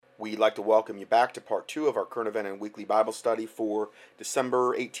We'd like to welcome you back to part 2 of our current event and weekly Bible study for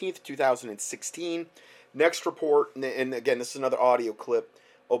December 18th, 2016. Next report, and again, this is another audio clip,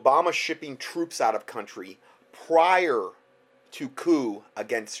 Obama shipping troops out of country prior to coup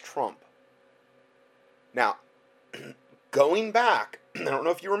against Trump. Now, going back, I don't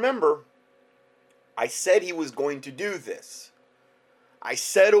know if you remember, I said he was going to do this. I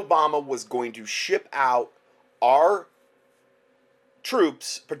said Obama was going to ship out our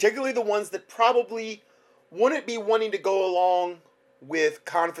troops, particularly the ones that probably wouldn't be wanting to go along with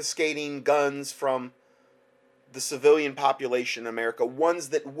confiscating guns from the civilian population in America, ones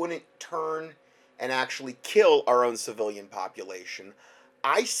that wouldn't turn and actually kill our own civilian population.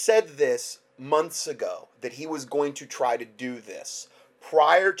 I said this months ago, that he was going to try to do this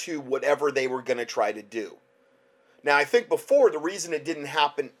prior to whatever they were going to try to do. Now, I think before, the reason it didn't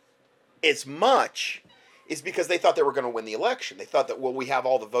happen as much is because they thought they were going to win the election. They thought that, well, we have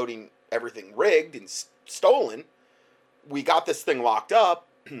all the voting, everything rigged and stolen. We got this thing locked up.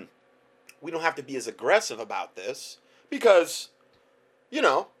 We don't have to be as aggressive about this because, we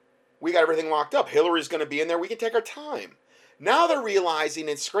got everything locked up. Hillary's going to be in there. We can take our time. Now they're realizing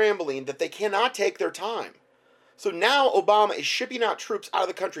and scrambling that they cannot take their time. So now Obama is shipping out troops out of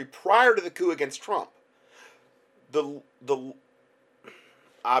the country prior to the coup against Trump.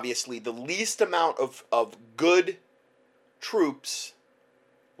 Obviously, the least amount of good troops,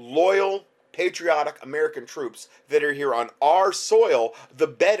 loyal, patriotic American troops that are here on our soil, the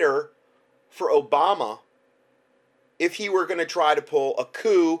better for Obama if he were going to try to pull a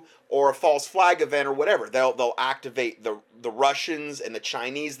coup or a false flag event or whatever. They'll activate the Russians and the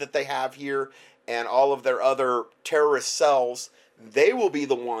Chinese that they have here and all of their other terrorist cells. They will be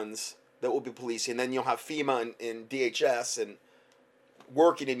the ones that will be policing. Then you'll have FEMA and DHS and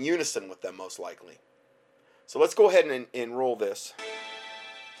working in unison with them, most likely. So let's go ahead and roll this.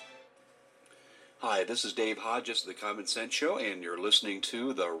 Hi, this is Dave Hodges of the Common Sense Show, and you're listening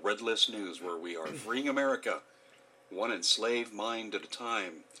to the Red List News, where we are freeing America, one enslaved mind at a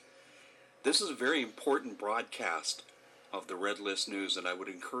time. This is a very important broadcast of the Red List News, and I would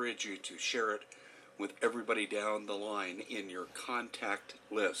encourage you to share it with everybody down the line in your contact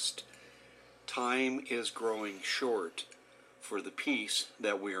list. Time is growing short for the peace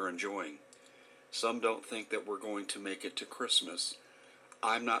that we are enjoying. Some don't think that we're going to make it to Christmas.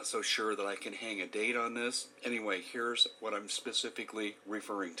 I'm not so sure that I can hang a date on this. Anyway, here's what I'm specifically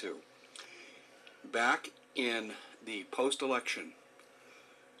referring to. Back in the post-election,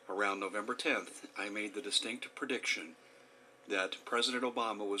 around November 10th, I made the distinct prediction that President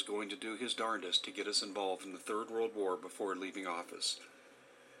Obama was going to do his darndest to get us involved in the Third World War before leaving office.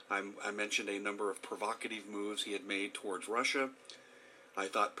 I mentioned a number of provocative moves he had made towards Russia. I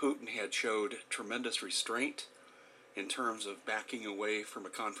thought Putin had showed tremendous restraint in terms of backing away from a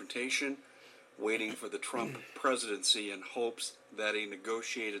confrontation, waiting for the Trump presidency in hopes that a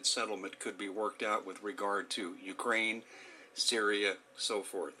negotiated settlement could be worked out with regard to Ukraine, Syria, so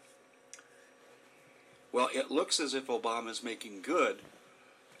forth. Well, it looks as if Obama is making good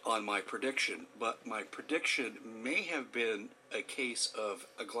on my prediction, but my prediction may have been a case of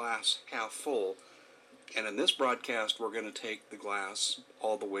a glass half full, and in this broadcast we're going to take the glass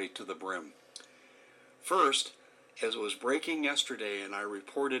all the way to the brim. First, as it was breaking yesterday and I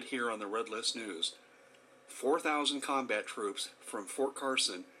reported here on the Red List News, 4,000 combat troops from Fort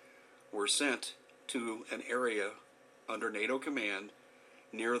Carson were sent to an area under NATO command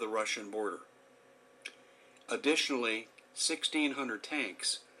near the Russian border. Additionally, 1,600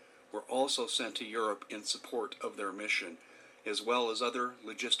 tanks were also sent to Europe in support of their mission, as well as other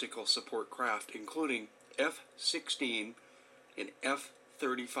logistical support craft, including F-16 and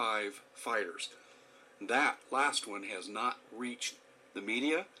F-35 fighters. That last one has not reached the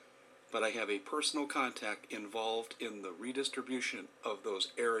media, but I have a personal contact involved in the redistribution of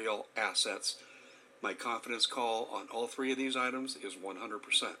those aerial assets. My confidence call on all three of these items is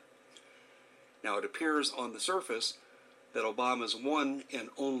 100%. Now, it appears on the surface that Obama's one and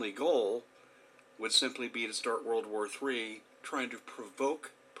only goal would simply be to start World War III, trying to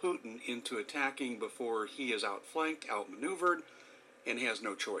provoke Putin into attacking before he is outflanked, outmaneuvered, and has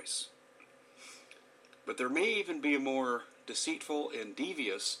no choice. But there may even be a more deceitful and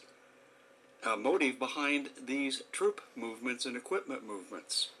devious motive behind these troop movements and equipment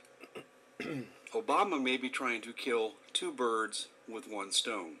movements. Obama may be trying to kill two birds with one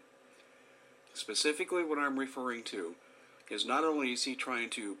stone. Specifically, what I'm referring to is not only is he trying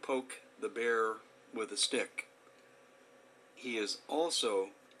to poke the bear with a stick, he is also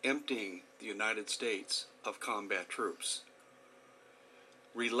emptying the United States of combat troops.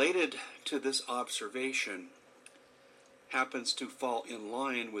 Related to this observation happens to fall in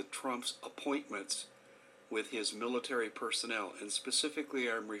line with Trump's appointments with his military personnel. And specifically,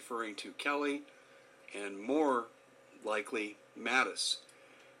 I'm referring to Kelly and more likely Mattis.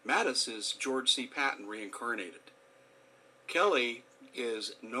 Mattis is George C. Patton reincarnated. Kelly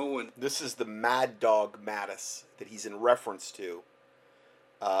is known. This is the Mad Dog Mattis that he's in reference to,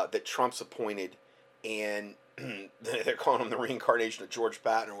 that Trump's appointed, and they're calling him the reincarnation of George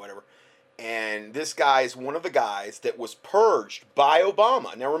Patton or whatever. And this guy is one of the guys that was purged by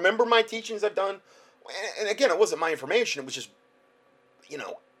Obama. Now, remember my teachings I've done? And again, it wasn't my information. It was just,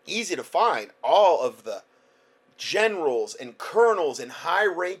 easy to find. All of the generals and colonels and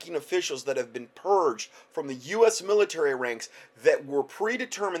high-ranking officials that have been purged from the U.S. military ranks that were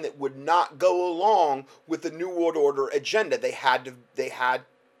predetermined that would not go along with the New World Order agenda. They had to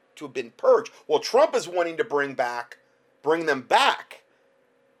have been purged. Well, Trump is wanting to bring them back.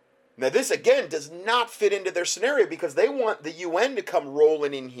 Now, this, again, does not fit into their scenario because they want the UN to come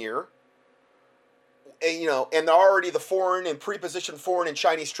rolling in here. And they're already the foreign and prepositioned foreign and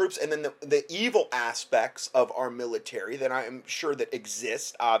Chinese troops, and then the evil aspects of our military that I am sure that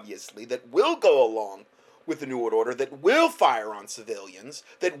exist, obviously, that will go along with the New World Order, that will fire on civilians,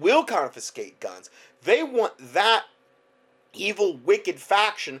 that will confiscate guns. They want that evil, wicked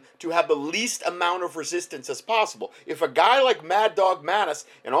faction to have the least amount of resistance as possible. If a guy like Mad Dog Mattis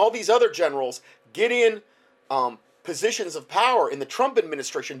and all these other generals get in positions of power in the Trump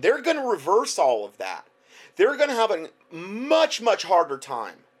administration, they're going to reverse all of that. They're going to have a much, much harder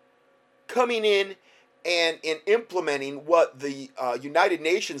time coming in and implementing what the United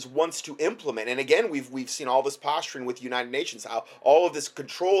Nations wants to implement. And again, we've seen all this posturing with the United Nations, how all of this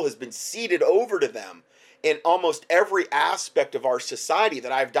control has been ceded over to them in almost every aspect of our society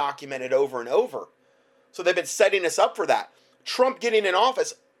that I've documented over and over. So they've been setting us up for that. Trump getting in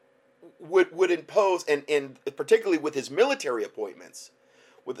office would impose, and particularly with his military appointments,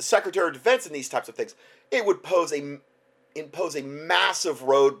 with the Secretary of Defense and these types of things, it would impose a massive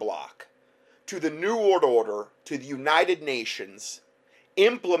roadblock to the New World Order, to the United Nations,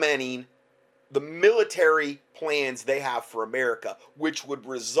 implementing the military plans they have for America, which would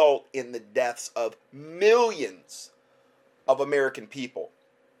result in the deaths of millions of American people.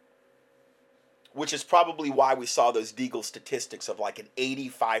 Which is probably why we saw those Deagle statistics of like an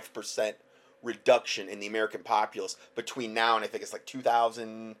 85% reduction in the American populace between now and I think it's like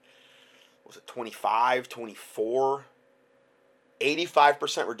 25, 24?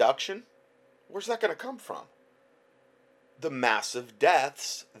 85% reduction? Where's that going to come from? The massive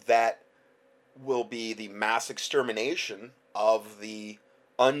deaths that will be the mass extermination of the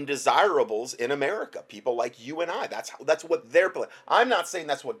undesirables in America. People like you and I. That's what they're planning. I'm not saying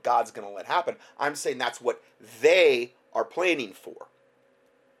that's what God's going to let happen. I'm saying that's what they are planning for.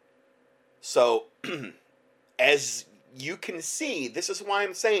 So, as you can see, this is why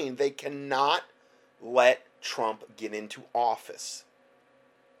I'm saying they cannot let Trump get into office.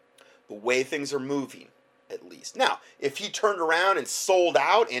 The way things are moving, at least. Now, if he turned around and sold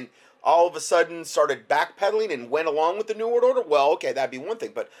out and all of a sudden started backpedaling and went along with the New World Order, well, okay, that'd be one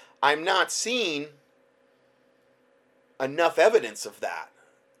thing. But I'm not seeing enough evidence of that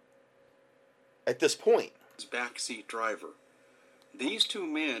at this point. Backseat driver. These two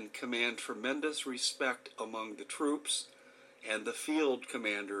men command tremendous respect among the troops and the field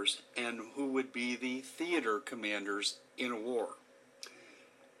commanders, and who would be the theater commanders in a war.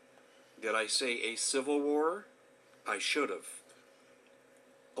 Did I say a civil war? I should have.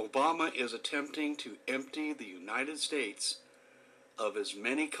 Obama is attempting to empty the United States of as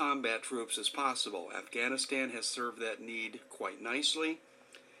many combat troops as possible. Afghanistan has served that need quite nicely,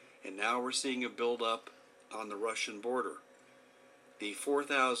 and now we're seeing a build-up on the Russian border. The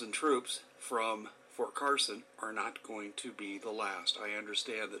 4,000 troops from Fort Carson are not going to be the last. I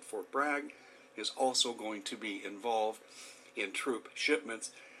understand that Fort Bragg is also going to be involved in troop shipments.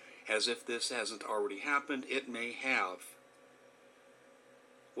 As if this hasn't already happened, it may have.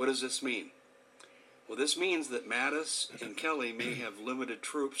 What does this mean? Well, this means that Mattis and Kelly may have limited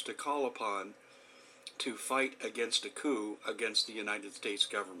troops to call upon to fight against a coup against the United States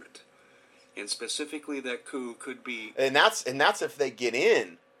government. And specifically, that coup could be... And that's if they get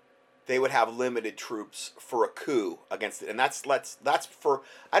in, they would have limited troops for a coup against it. And that's for...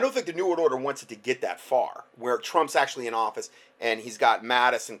 I don't think the New World Order wants it to get that far, where Trump's actually in office and he's got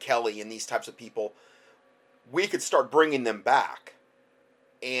Mattis and Kelly and these types of people. We could start bringing them back.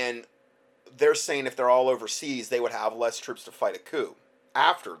 And they're saying if they're all overseas, they would have less troops to fight a coup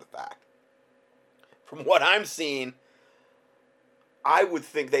after the fact. From what I'm seeing, I would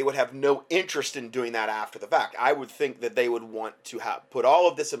think they would have no interest in doing that after the fact. I would think that they would want to have put all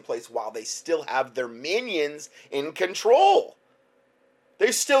of this in place while they still have their minions in control.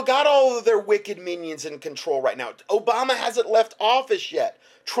 They've still got all of their wicked minions in control right now. Obama hasn't left office yet.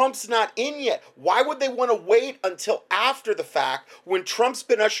 Trump's not in yet. Why would they want to wait until after the fact when Trump's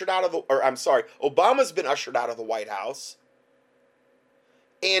been ushered out of the, or I'm sorry, Obama's been ushered out of the White House?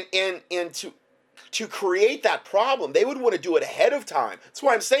 And to create that problem, they would want to do it ahead of time. That's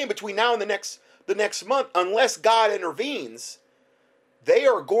why I'm saying between now and the next month, unless God intervenes, they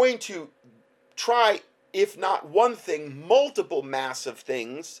are going to try, if not one thing, multiple massive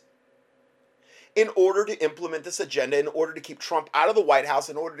things in order to implement this agenda, in order to keep Trump out of the White House,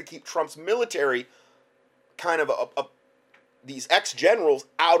 in order to keep Trump's military kind of these ex-generals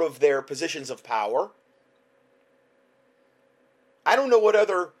out of their positions of power. I don't know what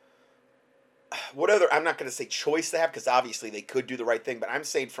other, I'm not going to say choice they have, because obviously they could do the right thing, but I'm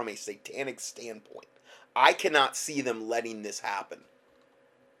saying from a satanic standpoint, I cannot see them letting this happen.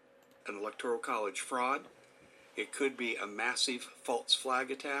 An electoral college fraud. It could be a massive false flag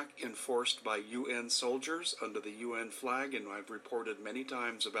attack enforced by UN soldiers under the UN flag, and I've reported many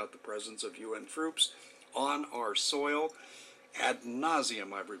times about the presence of UN troops on our soil. Ad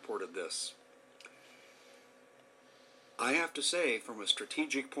nauseum I've reported this. I have to say, from a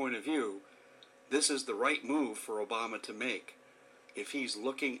strategic point of view, this is the right move for Obama to make. If he's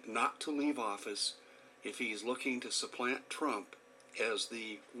looking not to leave office, if he's looking to supplant Trump as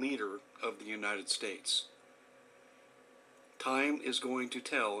the leader of the United States. Time is going to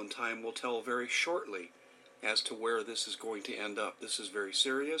tell, and time will tell very shortly as to where this is going to end up. This is very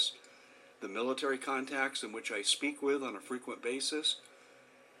serious. The military contacts in which I speak with on a frequent basis,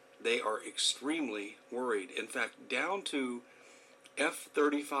 they are extremely worried. In fact, down to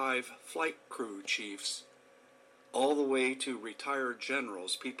F-35 flight crew chiefs, all the way to retired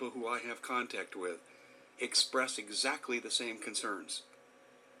generals, people who I have contact with, express exactly the same concerns.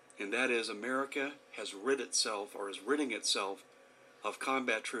 And that is, America has rid itself, or is ridding itself, of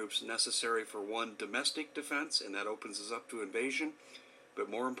combat troops necessary for one, domestic defense, and that opens us up to invasion. But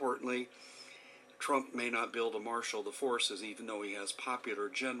more importantly, Trump may not be able to marshal the forces, even though he has popular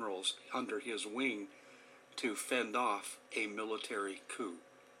generals under his wing, to fend off a military coup.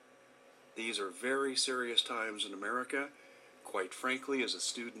 These are very serious times in America. Quite frankly, as a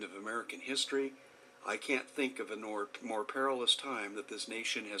student of American history, I can't think of a more perilous time that this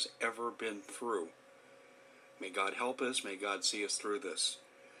nation has ever been through. May God help us. May God see us through this.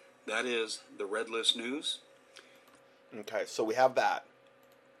 That is the Red List News. Okay, so we have that.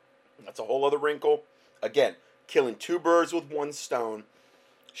 That's a whole other wrinkle. Again, killing two birds with one stone.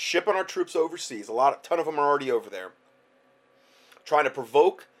 Shipping our troops overseas. Ton of them are already over there. Trying to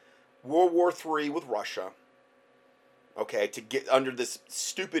provoke World War III with Russia. Okay, to get under this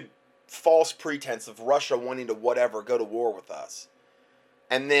stupid false pretense of Russia wanting to go to war with us.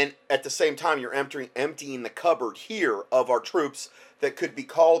 And then at the same time, you're emptying the cupboard here of our troops that could be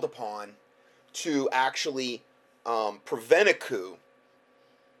called upon to actually prevent a coup,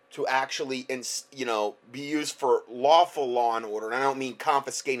 to actually be used for lawful law and order. And I don't mean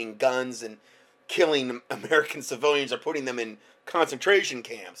confiscating guns and killing American civilians or putting them in concentration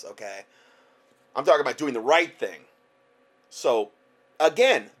camps, okay? I'm talking about doing the right thing. So,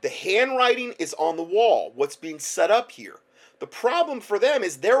 again, the handwriting is on the wall, what's being set up here. The problem for them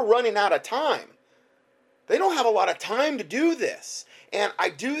is they're running out of time. They don't have a lot of time to do this. And I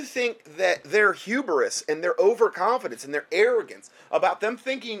do think that their hubris and their overconfidence and their arrogance about them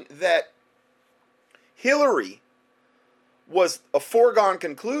thinking that Hillary was a foregone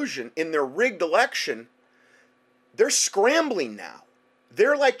conclusion in their rigged election, they're scrambling now.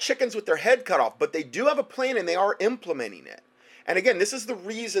 They're like chickens with their head cut off, but they do have a plan and they are implementing it. And again, this is the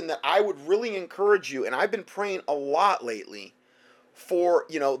reason that I would really encourage you, and I've been praying a lot lately for,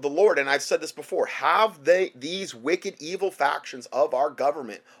 the Lord, and I've said this before, have these wicked, evil factions of our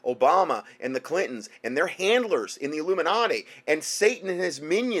government, Obama and the Clintons and their handlers in the Illuminati, and Satan and his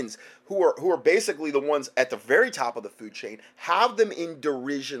minions, who are basically the ones at the very top of the food chain, have them in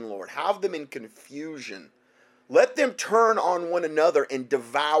derision, Lord. Have them in confusion. Let them turn on one another and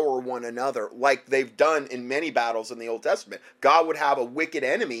devour one another like they've done in many battles in the Old Testament. God would have a wicked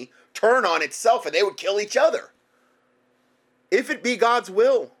enemy turn on itself and they would kill each other. If it be God's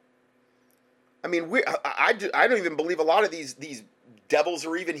will. I mean, I don't even believe a lot of these devils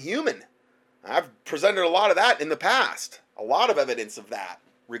are even human. I've presented a lot of that in the past. A lot of evidence of that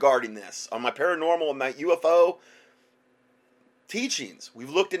regarding this on my paranormal and my UFO teachings. We've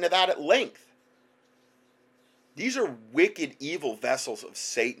looked into that at length. These are wicked, evil vessels of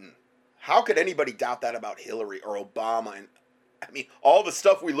Satan. How could anybody doubt that about Hillary or Obama? And I mean, all the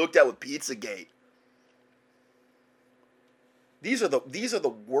stuff we looked at with Pizzagate. These are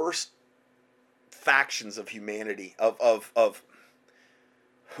the worst factions of humanity, of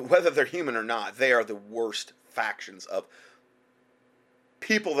whether they're human or not. They are the worst factions of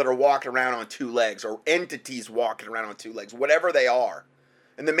people that are walking around on two legs, or entities walking around on two legs, whatever they are.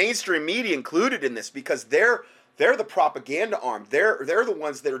 And the mainstream media included in this, because they're the propaganda arm. They're the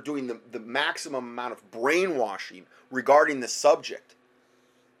ones that are doing the maximum amount of brainwashing regarding this subject.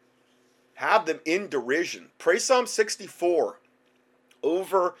 Have them in derision. Pray Psalm 64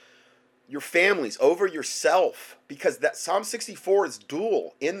 over your families, over yourself, because that Psalm 64 is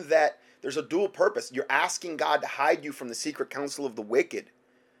dual, in that there's a dual purpose. You're asking God to hide you from the secret counsel of the wicked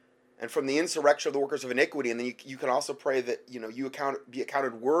and from the insurrection of the workers of iniquity. And then you can also pray that, you be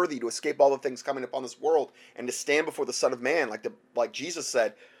accounted worthy to escape all the things coming upon this world and to stand before the Son of Man, like Jesus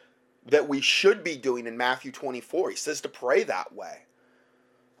said that we should be doing in Matthew 24. He says to pray that way.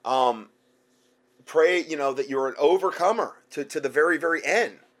 Pray, that you're an overcomer to the very, very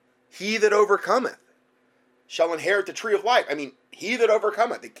end. He that overcometh shall inherit the tree of life. I mean, he that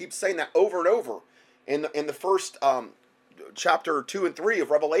overcometh. They keep saying that over and over in the first chapter 2 and 3 of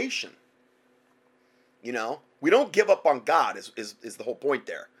Revelation. We don't give up on God is the whole point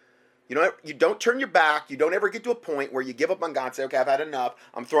there. You don't turn your back. You don't ever get to a point where you give up on God and say, okay, I've had enough.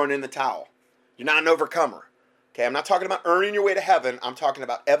 I'm throwing in the towel. You're not an overcomer. Okay, I'm not talking about earning your way to heaven. I'm talking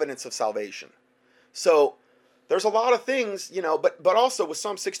about evidence of salvation. So there's a lot of things, but also with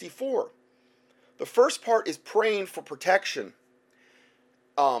Psalm 64, the first part is praying for protection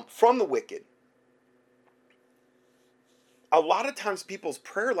from the wicked. A lot of times people's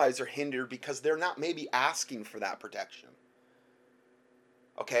prayer lives are hindered because they're not maybe asking for that protection.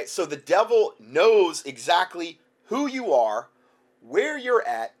 Okay, so the devil knows exactly who you are, where you're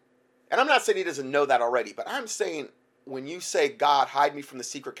at, and I'm not saying he doesn't know that already, but I'm saying when you say, God, hide me from the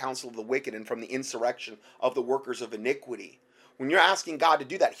secret counsel of the wicked and from the insurrection of the workers of iniquity, when you're asking God to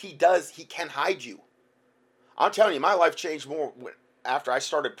do that, he can hide you. I'm telling you, my life changed more after I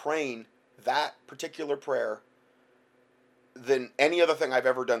started praying that particular prayer than any other thing I've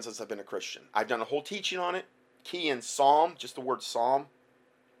ever done since I've been a Christian. I've done a whole teaching on it. Key in Psalm, just the word Psalm,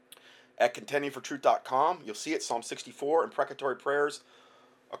 at contendingfortruth.com. You'll see it, Psalm 64, Imprecatory Prayers,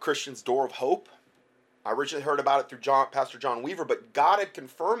 A Christian's Door of Hope. I originally heard about it through Pastor John Weaver, but God had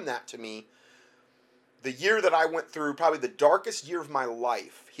confirmed that to me the year that I went through, probably the darkest year of my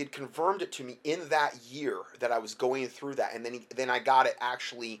life. He had confirmed it to me in that year that I was going through that. And then I got it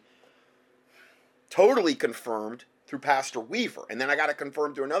actually totally confirmed through Pastor Weaver. And then I got it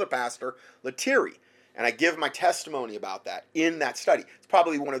confirmed through another pastor, Lettieri. And I give my testimony about that in that study. It's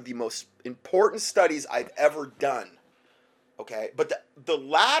probably one of the most important studies I've ever done. Okay? But the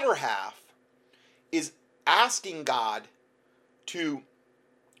latter half is asking God to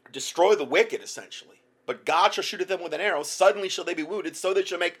destroy the wicked, essentially. But God shall shoot at them with an arrow. Suddenly shall they be wounded, so they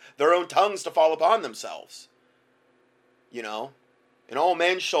shall make their own tongues to fall upon themselves. And all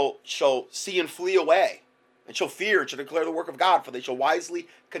men shall see and flee away, and shall fear and shall declare the work of God, for they shall wisely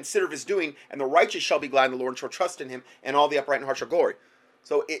consider of his doing, and the righteous shall be glad in the Lord and shall trust in him, and all the upright in heart shall glory.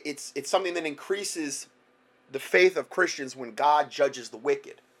 So it's something that increases the faith of Christians when God judges the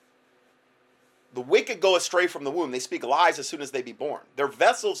wicked. The wicked go astray from the womb. They speak lies as soon as they be born. They're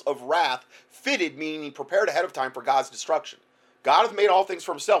vessels of wrath, fitted, meaning prepared ahead of time for God's destruction. God hath made all things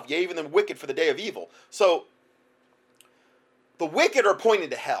for himself, yea, even the wicked for the day of evil. So, the wicked are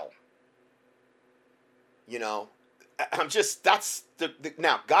pointed to hell. Now,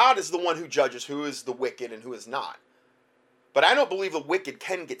 God is the one who judges who is the wicked and who is not. But I don't believe the wicked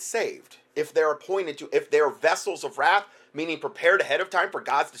can get saved if they're appointed to, if they're vessels of wrath, meaning prepared ahead of time for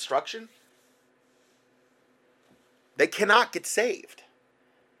God's destruction. They cannot get saved.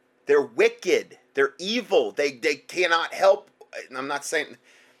 They're wicked. They're evil. They cannot help. I'm not saying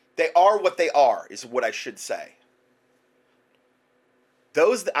they are what they are, is what I should say.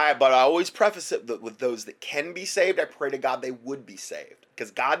 But I always preface it with those that can be saved. I pray to God they would be saved,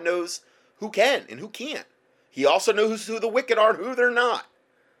 because God knows who can and who can't. He also knows who the wicked are and who they're not.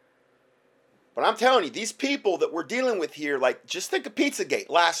 But I'm telling you, these people that we're dealing with here, like, just think of Pizzagate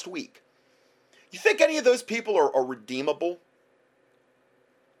last week. You think any of those people are redeemable?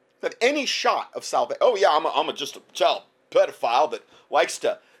 Have any shot of salvation? Oh yeah, I'm just a child pedophile that likes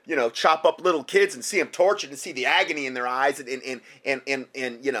to, chop up little kids and see them tortured and see the agony in their eyes and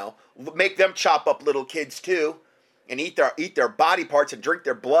make them chop up little kids too, and eat their body parts and drink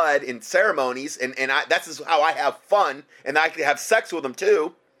their blood in ceremonies, and that's how I have fun, and I can have sex with them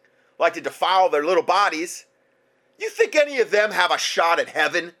too, like to defile their little bodies. You think any of them have a shot at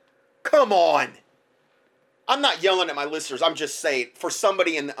heaven? Come on. I'm not yelling at my listeners. I'm just saying, for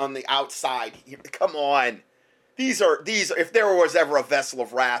somebody on the outside, come on. These are, if there was ever a vessel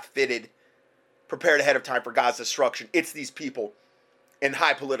of wrath fitted, prepared ahead of time for God's destruction, it's these people in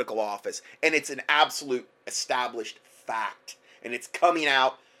high political office. And it's an absolute established fact. And it's coming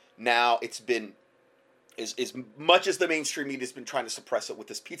out now. It's been, as much as the mainstream media has been trying to suppress it with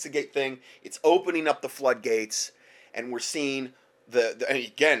this Pizzagate thing, it's opening up the floodgates. And we're seeing and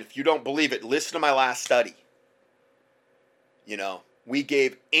again, if you don't believe it, listen to my last study. You know, we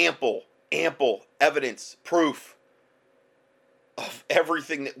gave ample evidence, proof of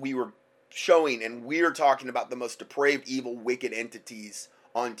everything that we were showing, and we're talking about the most depraved, evil, wicked entities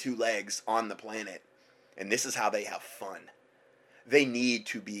on two legs on the planet. And this is how they have fun. They need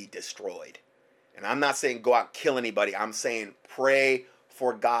to be destroyed. And I'm not saying go out and kill anybody. I'm saying pray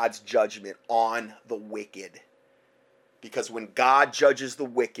for God's judgment on the wicked. Because when God judges the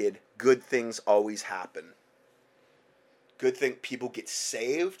wicked, good things always happen. Good thing, people get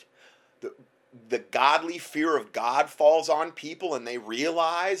saved. The godly fear of God falls on people, and they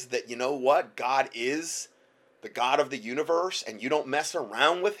realize that, you know what, God is the God of the universe, and you don't mess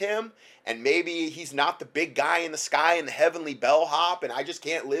around with him. And maybe he's not the big guy in the sky in the heavenly bellhop, and I just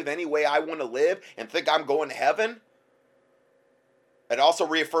can't live any way I want to live and think I'm going to heaven. It also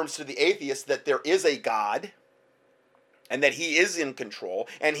reaffirms to the atheist that there is a God, and that he is in control,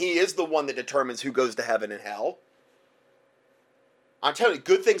 and he is the one that determines who goes to heaven and hell. I'm telling you,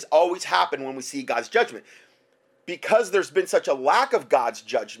 good things always happen when we see God's judgment. Because there's been such a lack of God's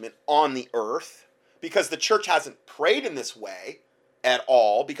judgment on the earth, because the church hasn't prayed in this way at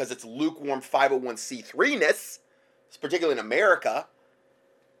all, because it's lukewarm 501c3-ness, particularly in America,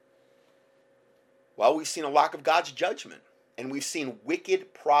 well, we've seen a lack of God's judgment. And we've seen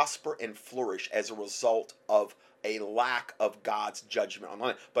wicked prosper and flourish as a result of a lack of God's judgment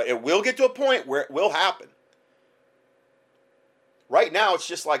on it. But it will get to a point where it will happen. Right now, it's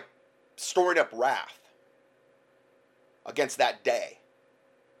just like storing up wrath against that day.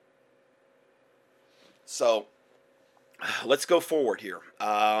 So, let's go forward here.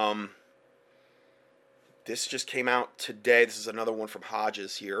 This just came out today. This is another one from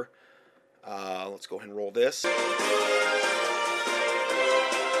Hodges here. Let's go ahead and roll this.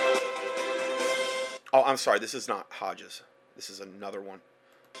 Oh, I'm sorry. This is not Hodges. This is another one.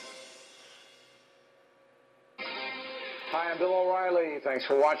 Hi, I'm Bill O'Reilly. Thanks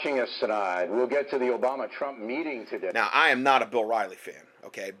for watching us tonight. We'll get to the Obama-Trump meeting today. Now, I am not a Bill O'Reilly fan,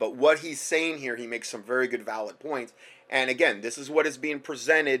 okay? But what he's saying here, he makes some very good, valid points. And again, this is what is being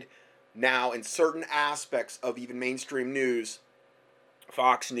presented now in certain aspects of even mainstream news,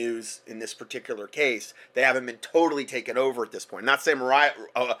 Fox News in this particular case. They haven't been totally taken over at this point. Not saying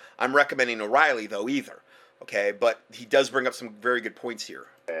I'm recommending O'Reilly, though, either, okay? But he does bring up some very good points here.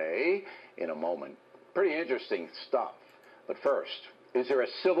 In a moment. Pretty interesting stuff. But first, is there a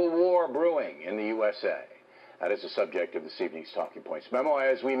civil war brewing in the USA? That is the subject of this evening's Talking Points memo.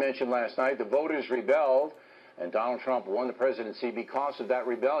 As we mentioned last night, the voters rebelled, and Donald Trump won the presidency because of that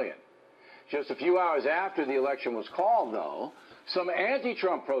rebellion. Just a few hours after the election was called, though, some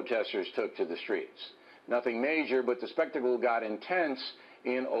anti-Trump protesters took to the streets. Nothing major, but the spectacle got intense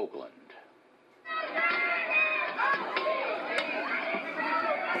in Oakland.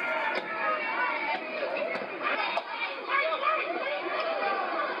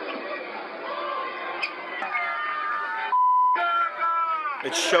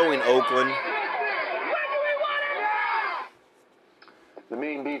 It's showing Oakland. The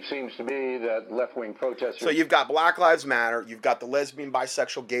main beef seems to be that left-wing protesters... So you've got Black Lives Matter, you've got the lesbian,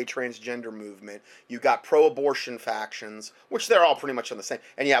 bisexual, gay, transgender movement, you've got pro-abortion factions, which they're all pretty much on the same,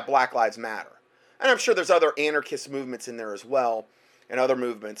 and you have Black Lives Matter. And I'm sure there's other anarchist movements in there as well, and other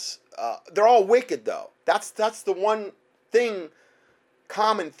movements. They're all wicked, though. That's the one thing,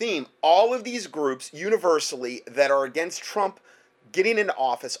 common theme. All of these groups, universally, that are against Trump getting into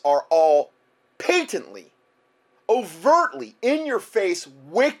office are all patently, overtly, in your face,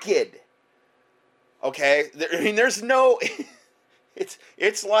 wicked. Okay? I mean, there's no...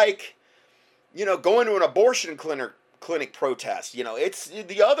 It's like, you know, going to an abortion clinic protest. You know, it's...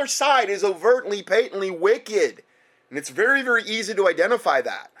 The other side is overtly, patently wicked. And it's very, very easy to identify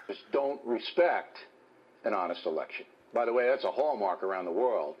that. Just don't respect an honest election. By the way, that's a hallmark around the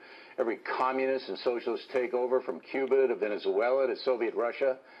world. Every communist and socialist takeover from Cuba to Venezuela to Soviet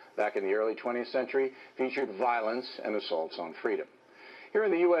Russia back in the early 20th century featured violence and assaults on freedom. Here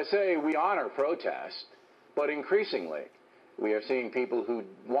in the USA, we honor protest, but increasingly, we are seeing people who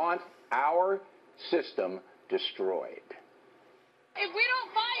want our system destroyed. If we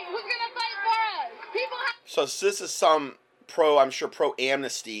don't fight, who's going to fight for us? People have... So this is some I'm sure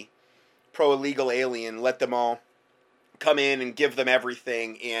pro-amnesty pro-illegal alien, let them all come in and give them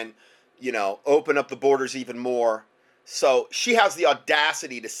everything and, you know, open up the borders even more. So she has the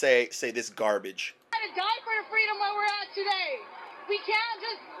audacity to say this garbage. We gotta die for the freedom where we're at today. We can't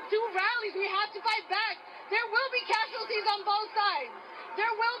just do rallies. We have to fight back. There will be casualties on both sides. There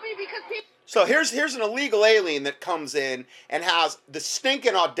will be, because people... So here's an illegal alien that comes in and has the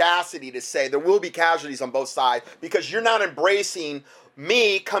stinking audacity to say there will be casualties on both sides because you're not embracing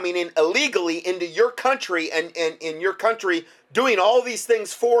me coming in illegally into your country and in your country doing all these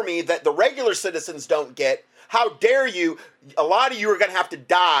things for me that the regular citizens don't get. How dare you? A lot of you are going to have to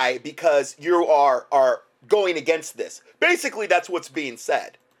die because you are going against this. Basically, that's what's being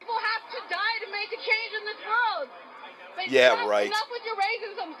said. People have to die to make a change in this world. But Yeah, right. Enough with your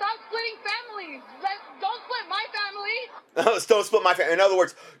racism. Stop splitting families. Don't split my family. Don't split my family. In other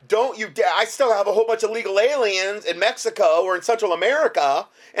words, don't you dare. I still have a whole bunch of illegal aliens in Mexico or in Central America,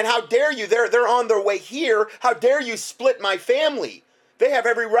 and how dare you? They're on their way here. How dare you split my family? They have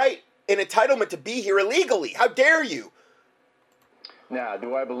every right and entitlement to be here illegally. How dare you? Now,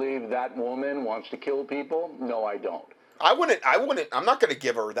 do I believe that woman wants to kill people? No, I don't. I wouldn't, I'm not going to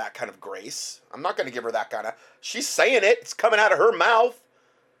give her that kind of grace. I'm not going to give her that kind of, she's saying it. It's coming out of her mouth.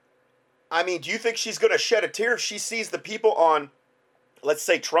 I mean, do you think she's going to shed a tear if she sees the people on, let's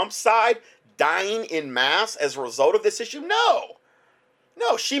say, Trump's side dying in mass as a result of this issue? No.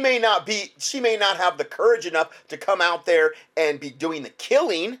 No, she may not have the courage enough to come out there and be doing the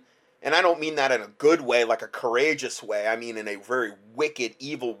killing. And I don't mean that in a good way, like a courageous way. I mean in a very wicked,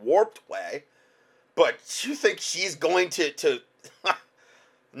 evil, warped way. But you think she's going to...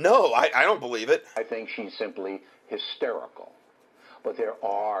 No, I don't believe it. I think she's simply hysterical. But there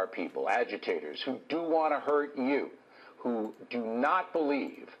are people, agitators, who do want to hurt you, who do not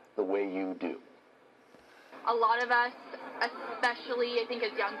believe the way you do. A lot of us, especially I think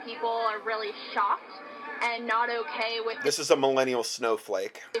as young people, are really shocked and not okay with this is a millennial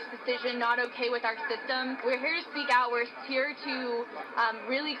snowflake. This decision, not okay with our system. We're here to speak out. We're here to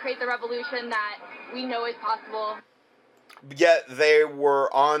really create the revolution that we know is possible. Yet they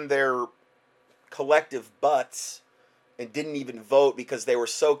were on their collective butts and didn't even vote because they were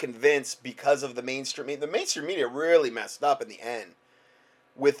so convinced because of the mainstream media. The mainstream media really messed up in the end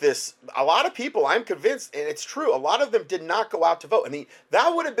with this. A lot of people, I'm convinced, and it's true, a lot of them did not go out to vote. I mean, that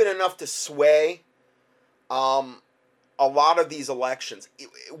would have been enough to sway a lot of these elections.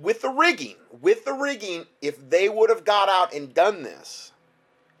 With the rigging, if they would have got out and done this,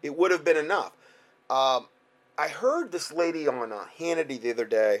 it would have been enough. I heard this lady on Hannity the other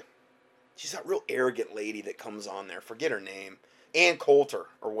day. She's that real arrogant lady that comes on there. Forget her name. Ann Coulter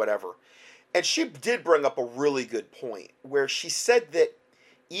or whatever. And she did bring up a really good point where she said that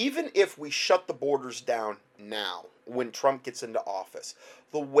even if we shut the borders down now, when Trump gets into office,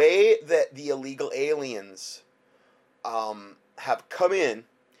 the way that the illegal aliens have come in,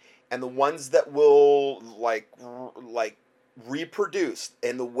 and the ones that will like reproduce,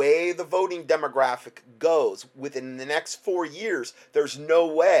 and the way the voting demographic goes within the next 4 years, there's no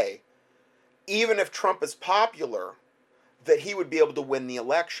way, even if Trump is popular, that he would be able to win the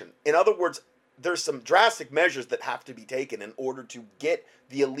election. In other words, there's some drastic measures that have to be taken in order to get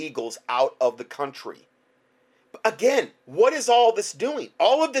the illegals out of the country. But again, what is all this doing?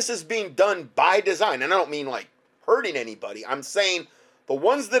 All of this is being done by design. And I don't mean like hurting anybody. I'm saying the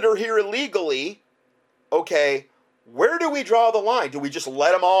ones that are here illegally, okay, where do we draw the line? Do we just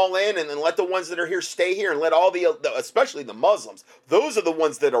let them all in and then let the ones that are here stay here and let all the especially the Muslims, those are the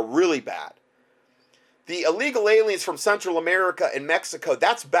ones that are really bad. The illegal aliens from Central America and Mexico,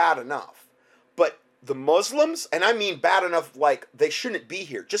 that's bad enough. But the Muslims, and I mean bad enough like they shouldn't be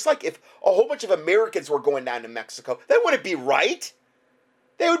here. Just like if a whole bunch of Americans were going down to Mexico, that wouldn't be right.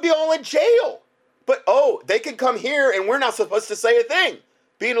 They would be all in jail. But oh, they can come here and we're not supposed to say a thing.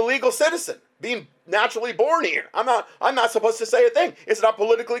 Being a legal citizen, being naturally born here. I'm not supposed to say a thing. It's not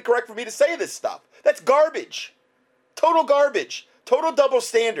politically correct for me to say this stuff. That's garbage. Total garbage. Total double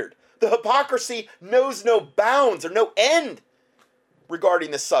standard. The hypocrisy knows no bounds or no end regarding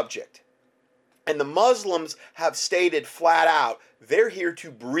the subject. And the Muslims have stated flat out, they're here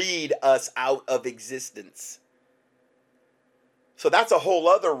to breed us out of existence. So that's a whole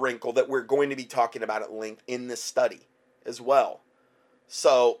other wrinkle that we're going to be talking about at length in this study as well.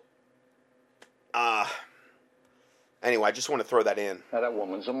 So, anyway, I just want to throw that in. Now, that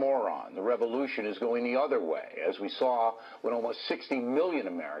woman's a moron. The revolution is going the other way, as we saw when almost 60 million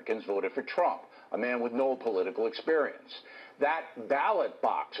Americans voted for Trump, a man with no political experience. That ballot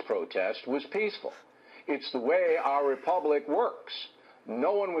box protest was peaceful. It's the way our republic works.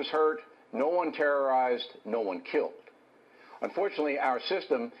 No one was hurt, no one terrorized, no one killed. Unfortunately, our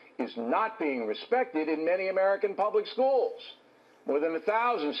system is not being respected in many American public schools. More than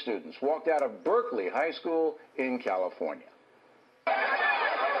 1,000 students walked out of Berkeley High School in California.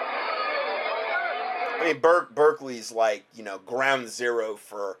 I mean, Berkeley's like, ground zero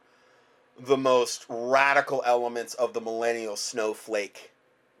for the most radical elements of the millennial snowflake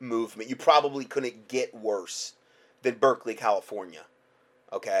movement. You probably couldn't get worse than Berkeley, California.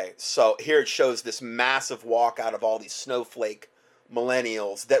 Okay, so here it shows this massive walk out of all these snowflake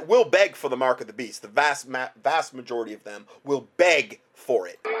millennials that will beg for the mark of the beast. The vast majority of them will beg for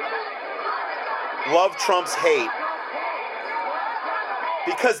it. Love trumps hate.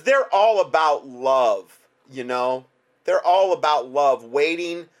 Because they're all about love, They're all about love,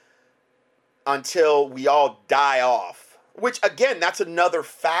 waiting until we all die off. Which, again, that's another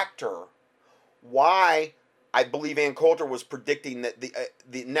factor why I believe Ann Coulter was predicting that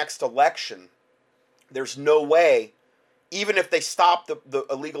the next election, there's no way, even if they stop the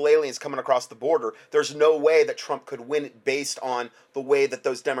illegal aliens coming across the border, there's no way that Trump could win it based on the way that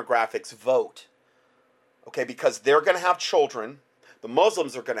those demographics vote. Okay, because they're going to have children. The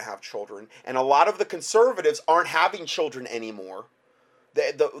Muslims are going to have children, and a lot of the conservatives aren't having children anymore.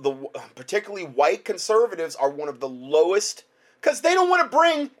 The particularly white conservatives are one of the lowest, because they don't want to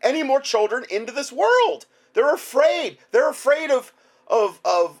bring any more children into this world. They're afraid. They're afraid of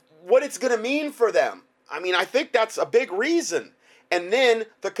what it's going to mean for them. I mean, I think that's a big reason. And then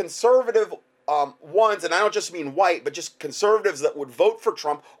the conservative ones, and I don't just mean white, but just conservatives that would vote for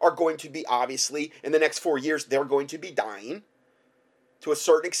Trump are going to be, obviously, in the next 4 years, they're going to be dying to a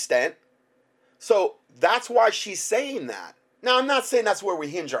certain extent. So that's why she's saying that. Now, I'm not saying that's where we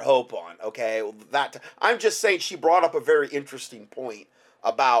hinge our hope on, okay? I'm just saying she brought up a very interesting point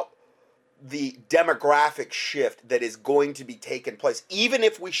about the demographic shift that is going to be taking place. Even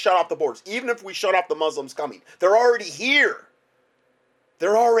if we shut off the borders, even if we shut off the Muslims coming, they're already here.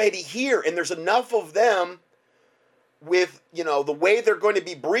 They're already here, and there's enough of them with, the way they're going to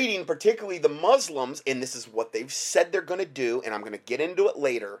be breeding, particularly the Muslims, and this is what they've said they're going to do, and I'm going to get into it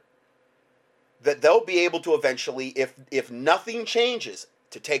later, that they'll be able to eventually, if nothing changes,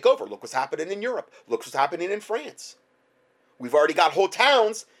 to take over. Look what's happening in Europe. Look what's happening in France. We've already got whole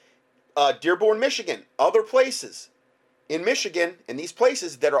towns, Dearborn, Michigan, other places in Michigan, and these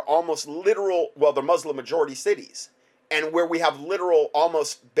places that are almost literal, well, they're Muslim majority cities, and where we have literal,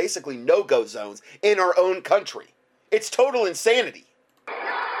 almost basically no-go zones in our own country. It's total insanity.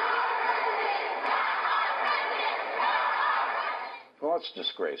 Well, it's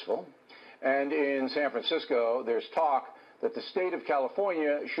disgraceful. And in San Francisco, there's talk that the state of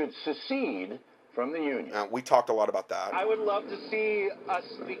California should secede from the Union. We talked a lot about that. I would love to see us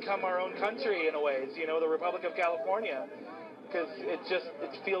become our own country in a way, the Republic of California, because it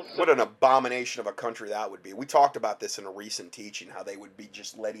feels so... What an abomination of a country that would be. We talked about this in a recent teaching, how they would be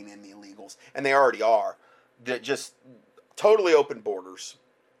just letting in the illegals, and they already are. They're just totally open borders,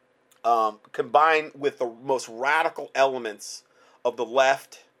 combined with the most radical elements of the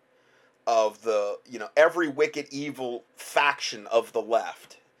left, of the, every wicked, evil faction of the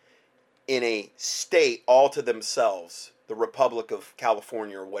left in a state all to themselves, the Republic of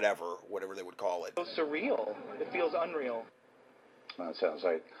California or whatever they would call it. It's so surreal. It feels unreal. Well, it sounds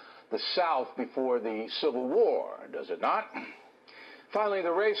like the South before the Civil War, does it not? Finally,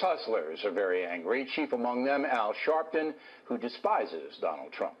 the race hustlers are very angry. Chief among them, Al Sharpton, who despises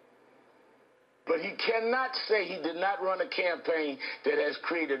Donald Trump. But he cannot say he did not run a campaign that has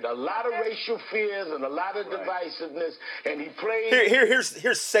created a lot of racial fears and a lot of divisiveness, and he played...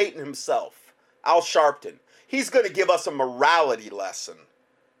 Here's Satan himself, Al Sharpton. He's going to give us a morality lesson.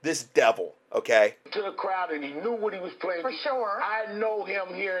 This devil, okay? To the crowd, and he knew what he was playing. For sure. I know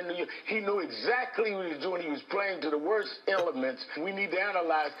him here in New York. He knew exactly what he was doing. He was playing to the worst elements. We need to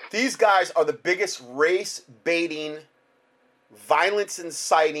analyze. These guys are the biggest race-baiting,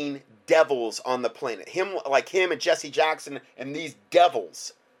 violence-inciting devils on the planet. Him and Jesse Jackson and these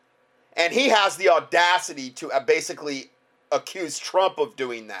devils. And he has the audacity to basically accuse Trump of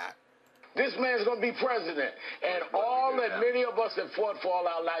doing that. This man's going to be president. And all that many of us have fought for all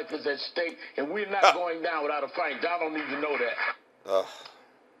our life is at stake, and we're not going down without a fight. Donald needs to know that.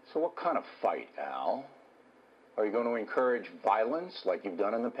 So what kind of fight, Al? Are you going to encourage violence like you've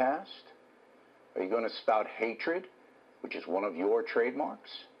done in the past? Are you going to spout hatred, which is one of your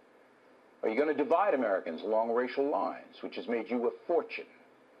trademarks? Are you going to divide Americans along racial lines, which has made you a fortune?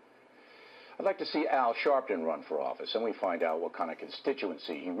 I'd like to see Al Sharpton run for office, and we find out what kind of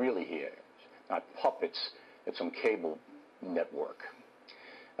constituency he really hears, not puppets at some cable network.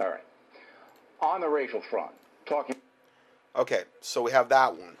 All right. On the racial front, talking... Okay, so we have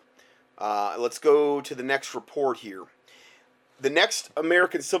that one. Let's go to the next report here. the next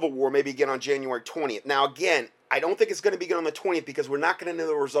American Civil War may begin on January 20th. Now, again, I don't think it's going to begin on the 20th because we're not going to know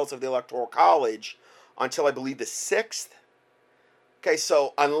the results of the Electoral College until, I believe, the 6th. Okay,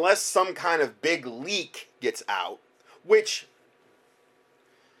 so unless some kind of big leak gets out, which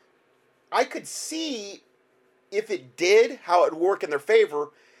I could see if it did, how it would work in their favor,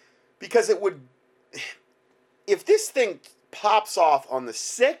 because it would, if this thing pops off on the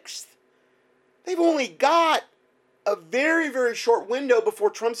 6th, they've only got a very, very short window before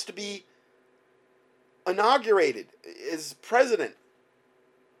Trump's to be inaugurated as president.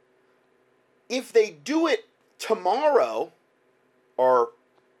 If they do it tomorrow, or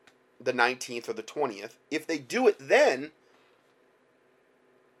the 19th or the 20th, if they do it then,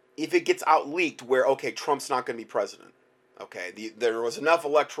 if it gets out leaked where, okay, Trump's not going to be president, okay, there was enough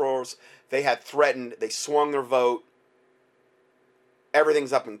electors, they had threatened, they swung their vote,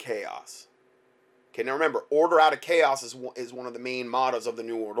 everything's up in chaos. Okay, now remember, order out of chaos is one of the main mottos of the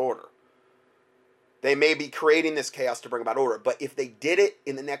New World Order. They may be creating this chaos to bring about order, but if they did it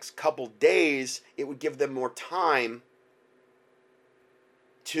in the next couple days, it would give them more time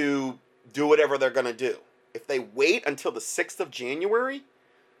to do whatever they're going to do. If they wait until the 6th of January,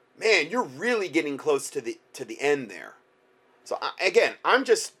 man, you're really getting close to the end there. So again, I'm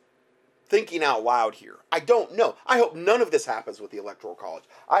just thinking out loud here. I don't know. I hope none of this happens with the Electoral College.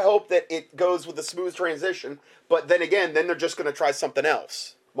 I hope that it goes with a smooth transition, but then again, then they're just going to try something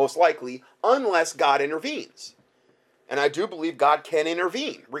else, most likely, unless God intervenes. And I do believe God can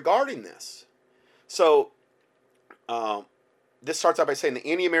intervene regarding this. So, this starts out by saying the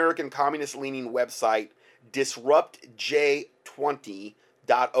anti-American communist-leaning website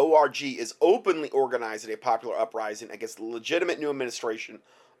DisruptJ20.org is openly organizing a popular uprising against the legitimate new administration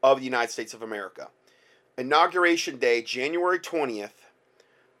of the United States of America. Inauguration Day, January 20th,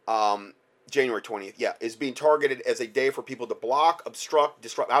 is being targeted as a day for people to block, obstruct,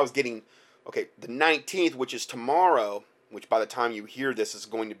 disrupt. I was getting, okay, the 19th, which is tomorrow, which by the time you hear this is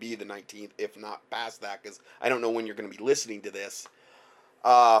going to be the 19th, if not past that, because I don't know when you're going to be listening to this.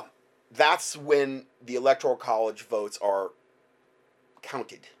 That's when the Electoral College votes are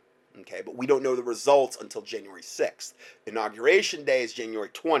counted. Okay, but we don't know the results until January 6th. Inauguration Day is January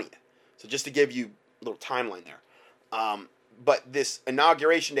 20th. So just to give you a little timeline there. But this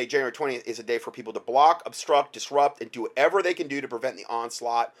Inauguration Day, January 20th, is a day for people to block, obstruct, disrupt, and do whatever they can do to prevent the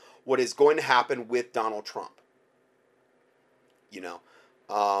onslaught, what is going to happen with Donald Trump. You know,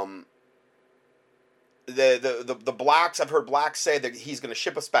 the blacks, I've heard blacks say that he's going to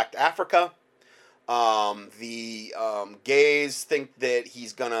ship us back to Africa. The gays think that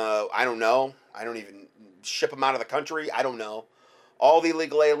he's going to, I don't know, I don't even ship them out of the country. I don't know. All the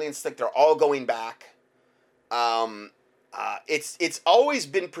illegal aliens think they're all going back. It's always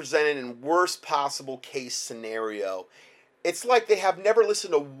been presented in worst possible case scenario. It's like they have never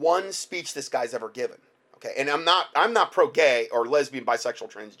listened to one speech this guy's ever given. Okay, and I'm not pro-gay or lesbian,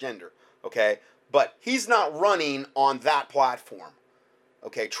 bisexual, transgender, okay? But he's not running on that platform,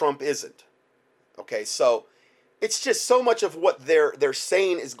 okay? Trump isn't, okay? So it's just so much of what they're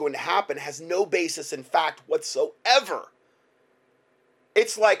saying is going to happen has no basis in fact whatsoever.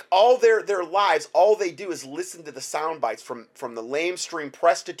 It's like all their lives, all they do is listen to the sound bites from the lamestream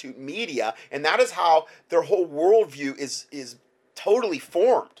prostitute media, and that is how their whole worldview is totally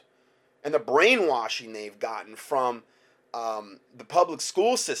formed. And the brainwashing they've gotten from the public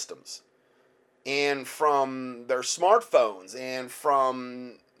school systems and from their smartphones and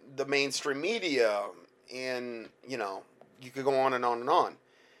from the mainstream media, and, you know, you could go on and on and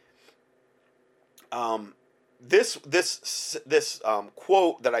on. This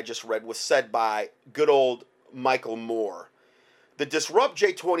quote that I just read was said by good old Michael Moore. The Disrupt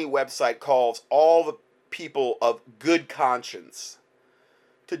J20 website calls all the people of good conscience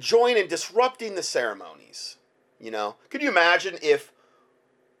to join in disrupting the ceremonies. You know, could you imagine if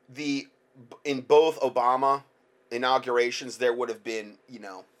in both Obama inaugurations there would have been, you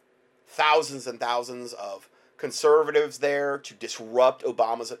know, thousands and thousands of conservatives there to disrupt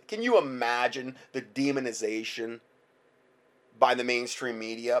Obama's. Can you imagine the demonization by the mainstream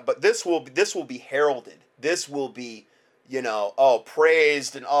media? But this will be heralded. This will be, you know,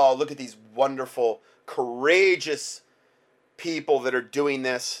 praised, and look at these wonderful, courageous people that are doing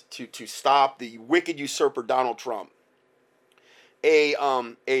this to stop the wicked usurper Donald Trump.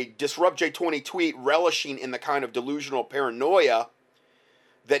 A Disrupt J20 tweet relishing in the kind of delusional paranoia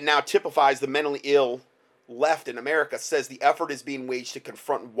that now typifies the mentally ill left in America says the effort is being waged to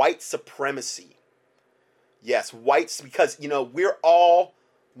confront white supremacy. Yes, whites, because, you know, we're all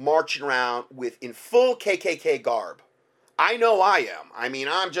marching around in full KKK garb. I know I am. I mean,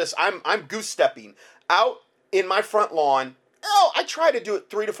 I'm goose stepping out in my front lawn Oh, I try to do it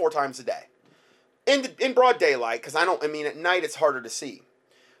 3 to 4 times a day. In broad daylight, because at night it's harder to see.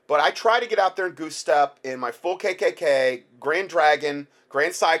 But I try to get out there and goose step in my full KKK, Grand Dragon,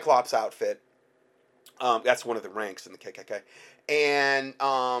 Grand Cyclops outfit. That's one of the ranks in the KKK. And,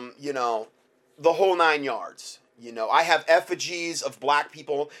 the whole 9 yards. I have effigies of black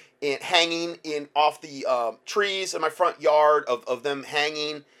people hanging off the trees in my front yard of them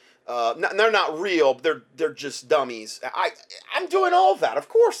hanging. They're not real. They're just dummies. I'm doing all that. Of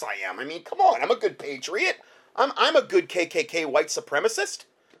course I am. Come on. I'm a good patriot. I'm a good KKK white supremacist.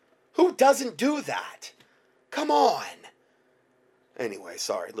 Who doesn't do that? Come on. Anyway,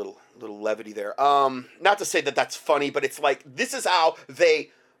 sorry, little levity there. Not to say that that's funny, but it's like this is how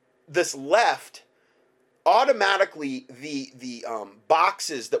this left automatically the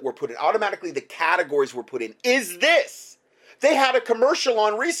boxes that were put in, automatically the categories were put in. Is this? They had a commercial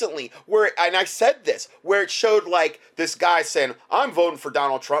on recently and I said this, where it showed like this guy saying, I'm voting for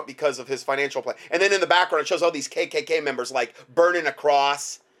Donald Trump because of his financial plan. And then in the background, it shows all these KKK members like burning a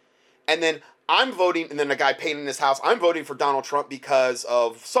cross. And then I'm voting, and then the guy painting his house, I'm voting for Donald Trump because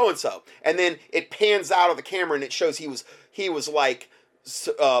of so-and-so. And then it pans out of the camera and it shows he was like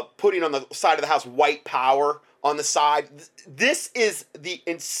putting on the side of the house white power on the side. This is the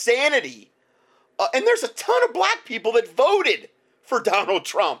insanity. And there's a ton of black people that voted for Donald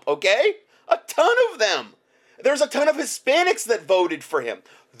Trump, okay? A ton of them. There's a ton of Hispanics that voted for him.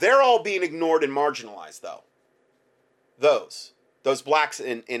 They're all being ignored and marginalized, though. Those blacks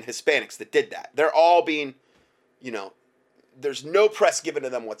and Hispanics that did that. They're all being, there's no press given to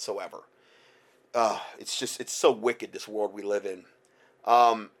them whatsoever. It's so wicked, this world we live in.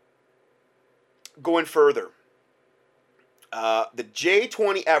 Going further. The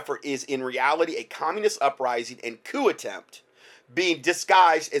J20 effort is in reality a communist uprising and coup attempt being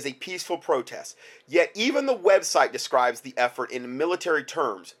disguised as a peaceful protest. Yet even the website describes the effort in military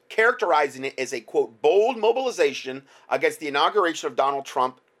terms, characterizing it as a, quote, bold mobilization against the inauguration of Donald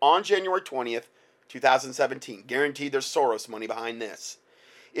Trump on January 20th, 2017. Guaranteed there's Soros money behind this.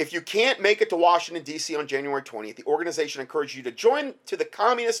 If you can't make it to Washington, D.C. on January 20th, the organization encourages you to join to the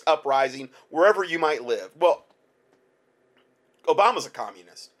communist uprising wherever you might live. Well, Obama's a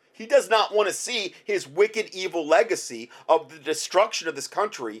communist. He does not want to see his wicked, evil legacy of the destruction of this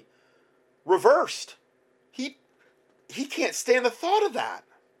country reversed. He can't stand the thought of that.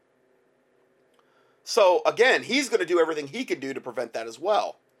 So, again, he's going to do everything he can do to prevent that as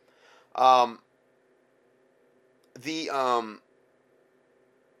well.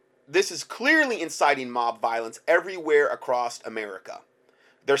 This is clearly inciting mob violence everywhere across America.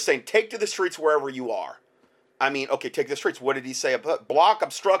 They're saying, take to the streets wherever you are. Okay, take the streets. What did he say? Block,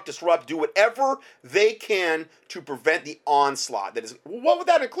 obstruct, disrupt, do whatever they can to prevent the onslaught. What would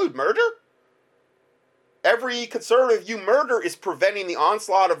that include? Murder? Every conservative you murder is preventing the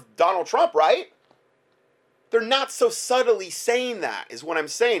onslaught of Donald Trump, right? They're not so subtly saying that, is what I'm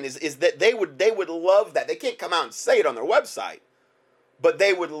saying, is that they would love that. They can't come out and say it on their website, but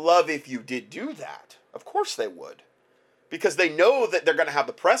they would love if you did do that. Of course they would. Because they know that they're going to have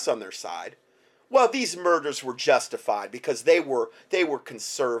the press on their side. Well, these murders were justified because they were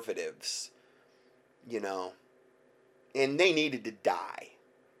conservatives, and they needed to die,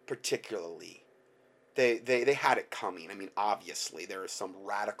 particularly. They had it coming. Obviously, there is some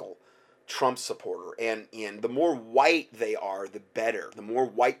radical Trump supporter, and the more white they are, the better. The more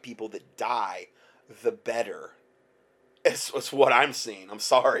white people that die, the better. It's what I'm seeing. I'm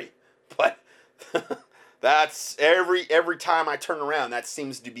sorry, but that's every time I turn around, that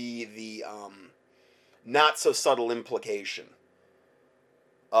seems to be the not so subtle implication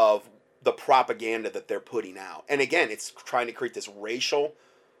of the propaganda that they're putting out. And again, it's trying to create this racial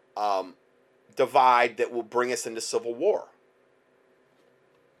divide that will bring us into civil war.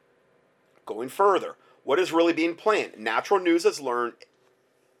 Going further, what is really being planned? Natural News has learned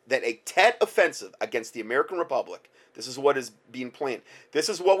that a Tet offensive against the American Republic, this is what is being planned. This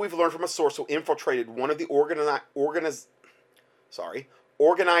is what we've learned from a source who infiltrated one of the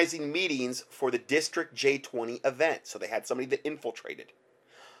organizing meetings for the District J20 event. So they had somebody that infiltrated.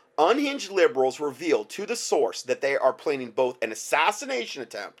 Unhinged liberals revealed to the source that they are planning both an assassination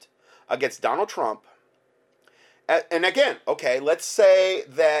attempt against Donald Trump. And again, okay, let's say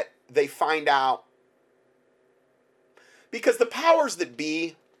that they find out. Because the powers that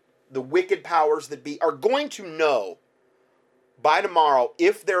be, the wicked powers that be, are going to know by tomorrow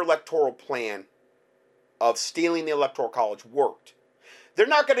if their electoral plan of stealing the Electoral College worked. They're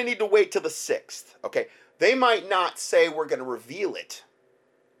not going to need to wait till the 6th, okay? They might not say we're going to reveal it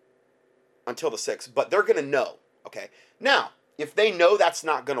until the 6th, but they're going to know, okay? Now, if they know that's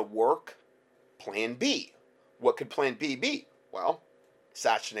not going to work, plan B. What could plan B be? Well,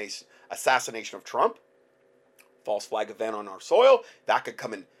 assassination of Trump, false flag event on our soil, that could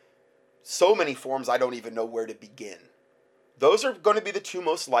come in so many forms I don't even know where to begin. Those are going to be the two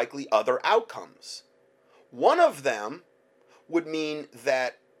most likely other outcomes. One of them would mean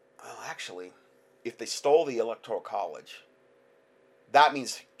that, actually, if they stole the Electoral College, that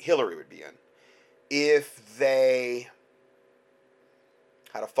means Hillary would be in. If they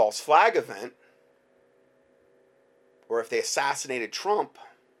had a false flag event, or if they assassinated Trump,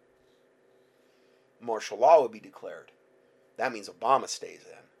 martial law would be declared. That means Obama stays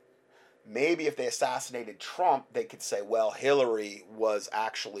in. Maybe if they assassinated Trump, they could say, well, Hillary was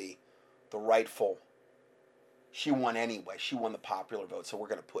actually the rightful. She won anyway. She won the popular vote, so we're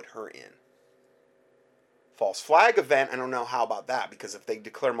going to put her in. False flag event, I don't know how about that, because if they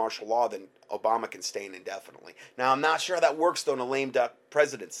declare martial law, then Obama can stay in indefinitely. Now, I'm not sure how that works, though, in a lame duck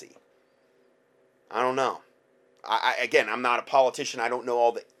presidency. I don't know. Again, I'm not a politician. I don't know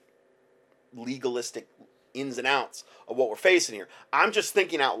all the legalistic ins and outs of what we're facing here. I'm just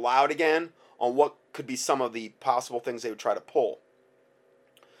thinking out loud again on what could be some of the possible things they would try to pull.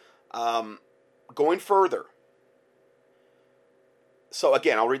 Going further. So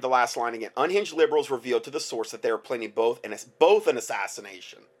again, I'll read the last line again. Unhinged liberals revealed to the source that they are planning both an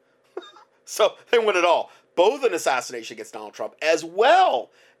assassination. So they win it all. Both an assassination against Donald Trump, as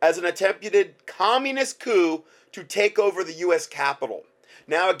well as an attempted communist coup to take over the U.S. Capitol.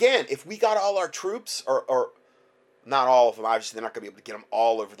 Now again, if we got all our troops, or not all of them, obviously they're not going to be able to get them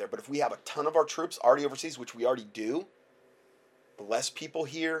all over there, but if we have a ton of our troops already overseas, which we already do, less people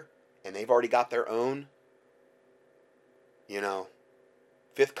here, and they've already got their own,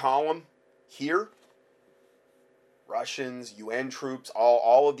 fifth column here, Russians, UN troops,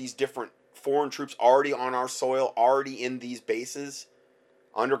 all of these different foreign troops already on our soil, already in these bases,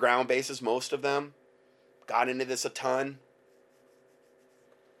 underground bases, most of them, got into this a ton.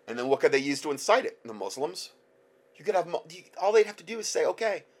 And then what could they use to incite it? The Muslims. You could have, all they'd have to do is say,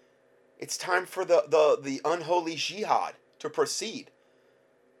 okay, it's time for the unholy jihad to proceed.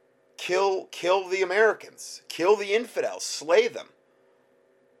 Kill the Americans. Kill the infidels. Slay them.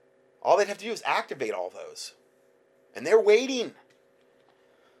 All they'd have to do is activate all those. And they're waiting.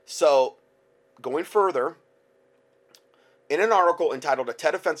 So, going further, in an article entitled A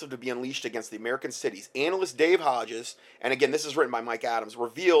Tet Offensive to be Unleashed Against the American Cities, analyst Dave Hodges, and again, this is written by Mike Adams,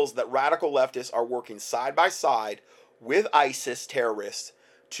 reveals that radical leftists are working side by side with ISIS terrorists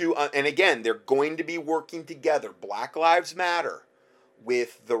to, and again, they're going to be working together. Black Lives Matter,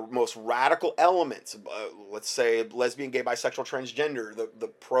 with the most radical elements, let's say lesbian, gay, bisexual, transgender, the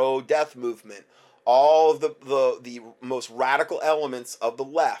pro-death movement, all of the most radical elements of the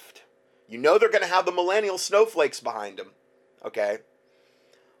left. You know they're going to have the millennial snowflakes behind them, okay?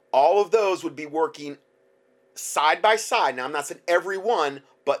 All of those would be working side by side. Now, I'm not saying every one,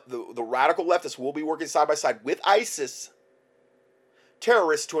 but the radical leftists will be working side by side with ISIS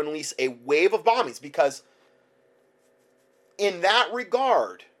terrorists to unleash a wave of bombings, because in that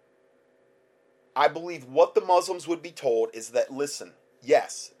regard, I believe what the Muslims would be told is that, listen,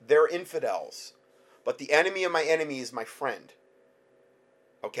 yes, they're infidels, but the enemy of my enemy is my friend.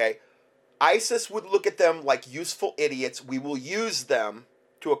 Okay? ISIS would look at them like useful idiots. We will use them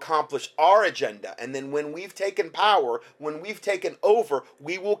to accomplish our agenda. And then when we've taken power, when we've taken over,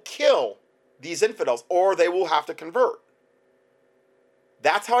 we will kill these infidels, or they will have to convert.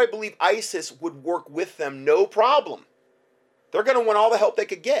 That's how I believe ISIS would work with them, no problem. They're going to want all the help they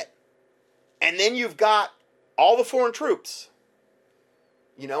could get. And then you've got all the foreign troops.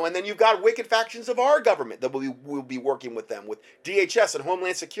 And then you've got wicked factions of our government that will be working with them, with DHS and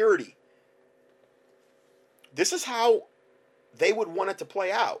Homeland Security. This is how they would want it to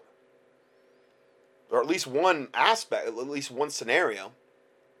play out. Or at least one aspect, at least one scenario.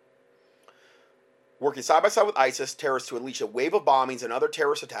 Working side by side with ISIS terrorists to unleash a wave of bombings and other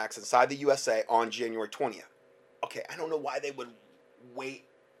terrorist attacks inside the USA on January 20th. Okay, I don't know why they would wait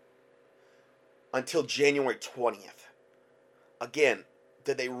until January 20th. Again,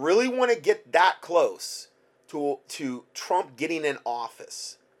 did they really want to get that close to Trump getting in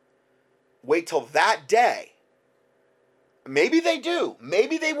office? Wait till that day. Maybe they do.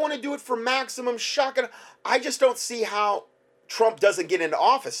 Maybe they want to do it for maximum shock. I just don't see how Trump doesn't get into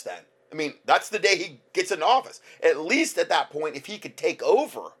office then. I mean, that's the day he gets into office. At least at that point, if he could take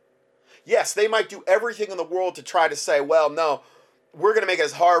over. Yes, they might do everything in the world to try to say, well, no, we're going to make it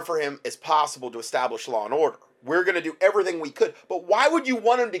as hard for him as possible to establish law and order. We're going to do everything we could. But why would you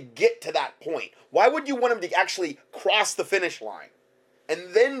want him to get to that point? Why would you want him to actually cross the finish line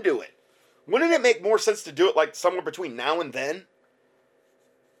and then do it? Wouldn't it make more sense to do it like somewhere between now and then?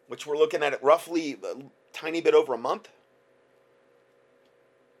 Which we're looking at it roughly a tiny bit over a month.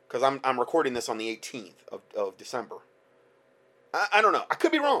 because I'm recording this on the 18th of December. I don't know. I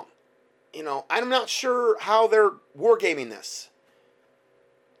could be wrong. You know, I'm not sure how they're wargaming this.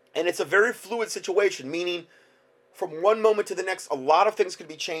 And it's a very fluid situation, meaning from one moment to the next, a lot of things could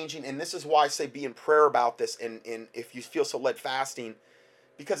be changing. And this is why I say be in prayer about this. And if you feel so led, fasting,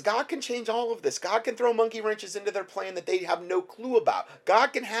 because God can change all of this. God can throw monkey wrenches into their plan that they have no clue about.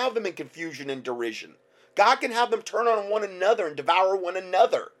 God can have them in confusion and derision. God can have them turn on one another and devour one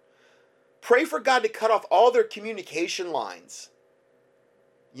another. Pray for God to cut off all their communication lines.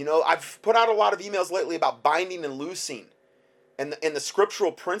 You know, I've put out a lot of emails lately about binding and loosing. And the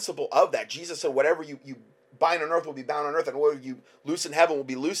scriptural principle of that. Jesus said, whatever you bind on earth will be bound on earth, and whatever you loose in heaven will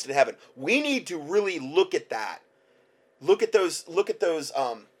be loosed in heaven. We need to really look at that. Look at those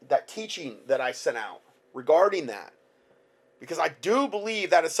that teaching that I sent out regarding that. Because I do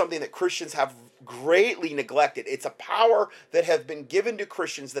believe that is something that Christians have greatly neglected. It's a power that has been given to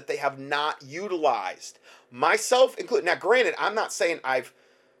Christians that they have not utilized. Myself included. Now, granted, I'm not saying I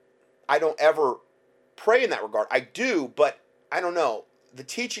don't ever pray in that regard. I do, but I don't know. The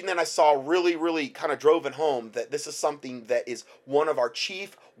teaching that I saw really, really kind of drove it home that this is something that is one of our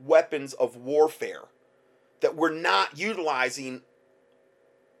chief weapons of warfare that we're not utilizing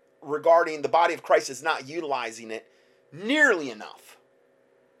regarding the body of Christ is not utilizing it nearly enough.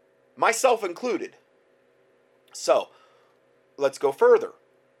 Myself included. So, let's go further.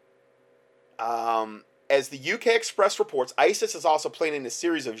 As the UK Express reports, ISIS is also planning a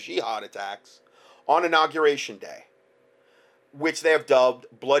series of jihad attacks on Inauguration Day, which they have dubbed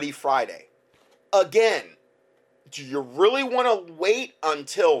Bloody Friday. Again, do you really want to wait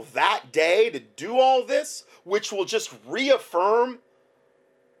until that day to do all this, which will just reaffirm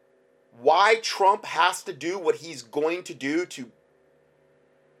why Trump has to do what he's going to do to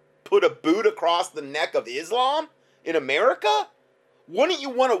put a boot across the neck of Islam in America? Wouldn't you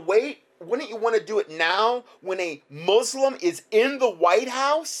want to wait? Wouldn't you want to do it now when a Muslim is in the White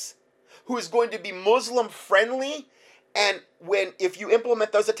House who is going to be Muslim friendly? And if you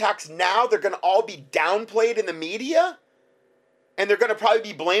implement those attacks now, they're going to all be downplayed in the media? And they're going to probably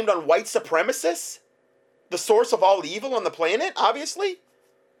be blamed on white supremacists? The source of all evil on the planet, obviously?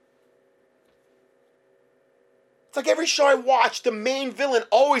 It's like every show I watch, the main villain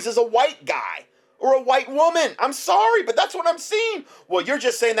always is a white guy or a white woman. I'm sorry, but that's what I'm seeing. Well, you're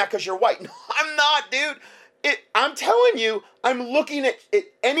just saying that because you're white. No, I'm not, dude. I'm telling you, I'm looking at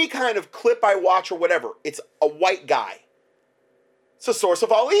any kind of clip I watch or whatever. It's a white guy. It's the source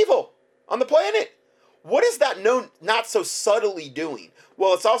of all evil on the planet. What is that not so subtly doing?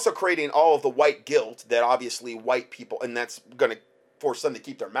 Well, it's also creating all of the white guilt that obviously white people, and that's going to force them to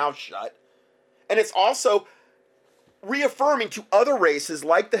keep their mouths shut. And it's also reaffirming to other races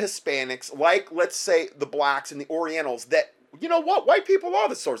like the Hispanics, like, let's say, the blacks and the Orientals, that, you know what, white people are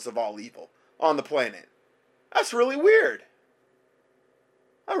the source of all evil on the planet. That's really weird.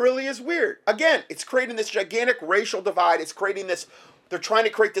 That really is weird. Again, it's creating this gigantic racial divide. It's creating this, they're trying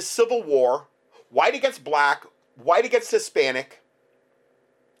to create this civil war, white against black, white against Hispanic.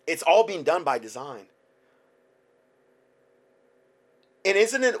 It's all being done by design. And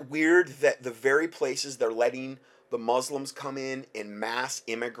isn't it weird that the very places they're letting the Muslims come in and mass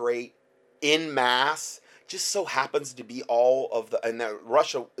immigrate in mass just so happens to be all of the, and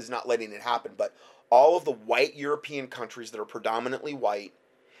Russia is not letting it happen, but all of the white European countries that are predominantly white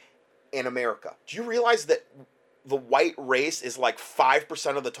in America. Do you realize that the white race is like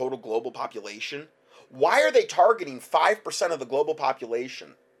 5% of the total global population? Why are they targeting 5% of the global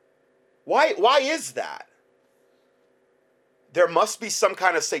population? Why is that? There must be some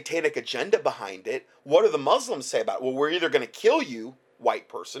kind of satanic agenda behind it. What do the Muslims say about it? Well, we're either going to kill you, white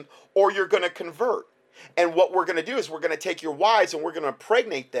person, or you're going to convert. And what we're going to do is we're going to take your wives and we're going to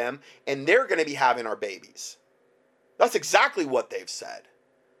impregnate them, and they're going to be having our babies. That's exactly what they've said.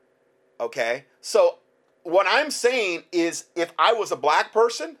 Okay? So what I'm saying is, if I was a black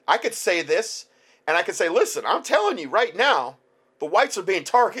person, I could say this, and I could say, listen, I'm telling you right now, the whites are being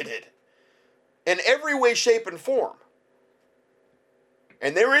targeted in every way, shape, and form.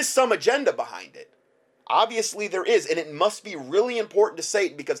 And there is some agenda behind it. Obviously there is, and it must be really important to say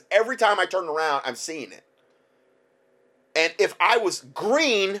it because every time I turn around, I'm seeing it. And if I was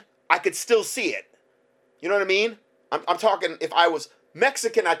green, I could still see it. You know what I mean? I'm talking, if I was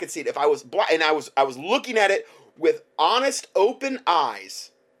Mexican, I could see it. If I was black, and I was looking at it with honest, open eyes,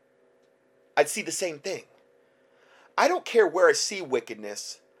 I'd see the same thing. I don't care where I see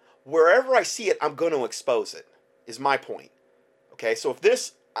wickedness. Wherever I see it, I'm going to expose it, is my point. Okay, so if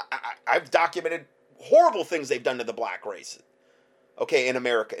this, I've documented horrible things they've done to the black race. Okay, in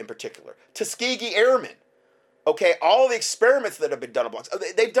America in particular. Tuskegee Airmen. Okay, all the experiments that have been done on blacks.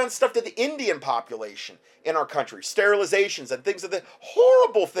 They've done stuff to the Indian population in our country, sterilizations and things of the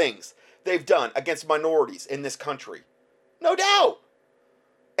horrible things they've done against minorities in this country. No doubt.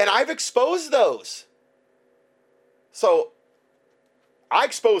 And I've exposed those. So I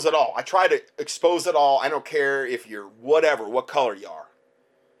expose it all. I try to expose it all. I don't care if you're whatever, what color you are.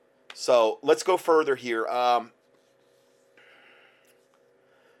 So let's go further here.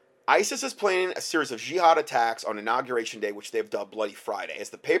 ISIS is planning a series of jihad attacks on Inauguration Day, which they've dubbed Bloody Friday. As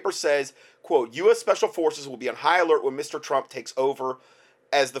the paper says, quote, U.S. Special Forces will be on high alert when Mr. Trump takes over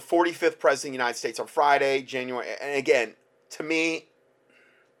as the 45th President of the United States on Friday, January. And again, to me,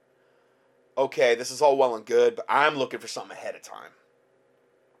 okay, this is all well and good, but I'm looking for something ahead of time.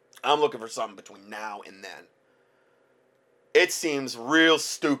 I'm looking for something between now and then. It seems real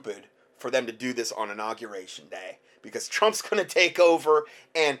stupid for them to do this on Inauguration Day because Trump's going to take over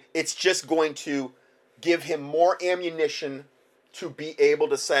and it's just going to give him more ammunition to be able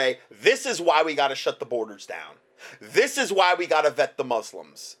to say, this is why we got to shut the borders down. This is why we got to vet the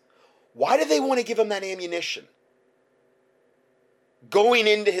Muslims. Why do they want to give him that ammunition? Going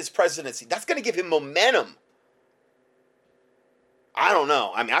into his presidency, that's going to give him momentum. I don't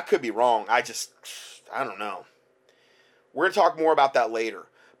know. I mean, I could be wrong. I don't know. We're going to talk more about that later.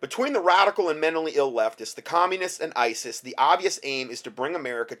 Between the radical and mentally ill leftists, the communists, and ISIS, the obvious aim is to bring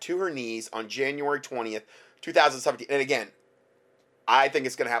America to her knees on January 20th, 2017. And again, I think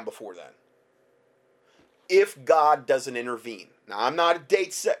it's going to happen before then. If God doesn't intervene. Now, I'm not a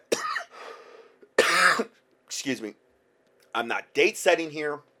date set. Excuse me. I'm not date setting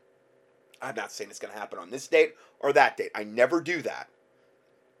here. I'm not saying it's going to happen on this date or that date. I never do that.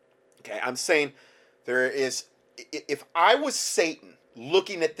 Okay, I'm saying there is, if I was Satan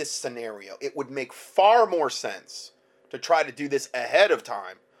looking at this scenario, it would make far more sense to try to do this ahead of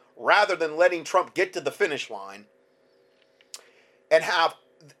time rather than letting Trump get to the finish line and have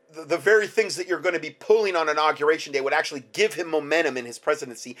the very things that you're going to be pulling on Inauguration Day would actually give him momentum in his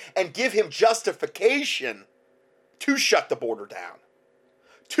presidency and give him justification to shut the border down,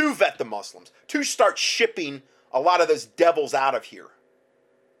 to vet the Muslims, to start shipping a lot of those devils out of here.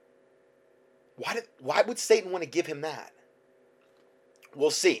 Why would Satan want to give him that?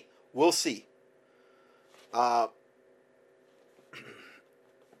 We'll see. We'll see. And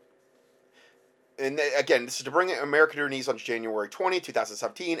again, this is to bring America to her knees on January 20,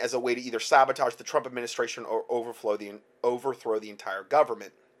 2017, as a way to either sabotage the Trump administration or overthrow the entire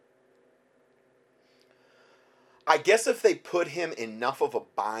government. I guess if they put him enough of a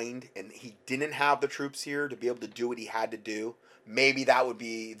bind and he didn't have the troops here to be able to do what he had to do, maybe that would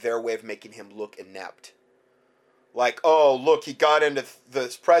be their way of making him look inept. Like, oh, look, he got into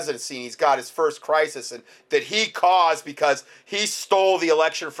this presidency and he's got his first crisis and that he caused because he stole the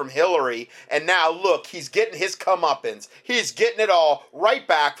election from Hillary. And now, look, he's getting his comeuppance. He's getting it all right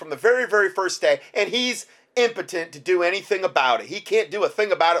back from the very, very first day. And he's impotent to do anything about it. He can't do a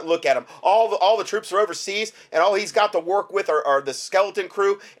thing about it. Look at him. All the troops are overseas and all he's got to work with are the skeleton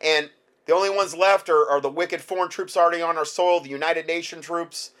crew. And the only ones left are the wicked foreign troops already on our soil, the United Nations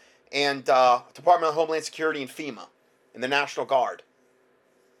troops, and Department of Homeland Security and FEMA and the National Guard.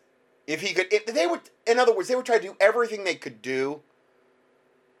 In other words, they would try to do everything they could do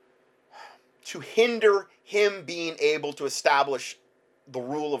to hinder him being able to establish the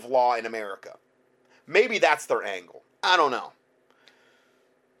rule of law in America. Maybe that's their angle. I don't know.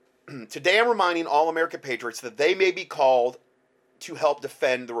 Today I'm reminding all American patriots that they may be called to help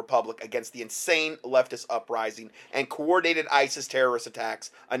defend the Republic against the insane leftist uprising and coordinated ISIS terrorist attacks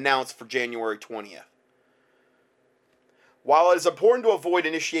announced for January 20th. While it is important to avoid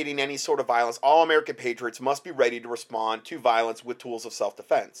initiating any sort of violence, all American patriots must be ready to respond to violence with tools of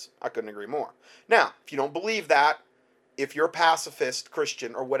self-defense. I couldn't agree more. Now, if you don't believe that, if you're a pacifist,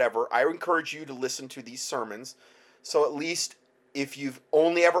 Christian, or whatever, I encourage you to listen to these sermons. So at least if you've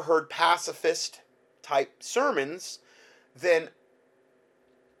only ever heard pacifist-type sermons, then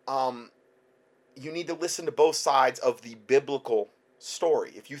you need to listen to both sides of the biblical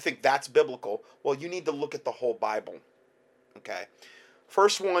story. If you think that's biblical, well, you need to look at the whole Bible. Okay?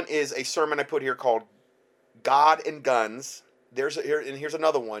 First one is a sermon I put here called God and Guns. Here's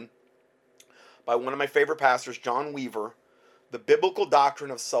another one by one of my favorite pastors, John Weaver, The Biblical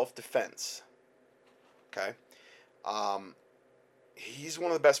Doctrine of Self-Defense. Okay? He's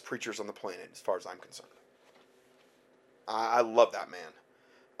one of the best preachers on the planet as far as I'm concerned. I love that man.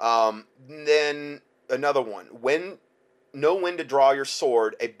 Then another one. Know when to draw your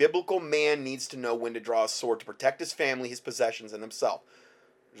sword. A biblical man needs to know when to draw a sword to protect his family, his possessions, and himself.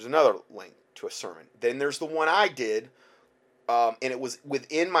 There's another link to a sermon. Then there's the one I did and it was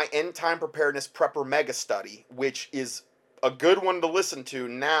within my End Time Preparedness Prepper Mega Study, which is a good one to listen to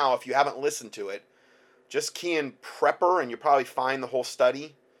now. If you haven't listened to it, just key in Prepper and you'll probably find the whole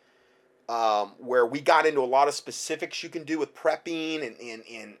study, where we got into a lot of specifics you can do with prepping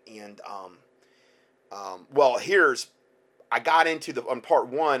well, I got into on part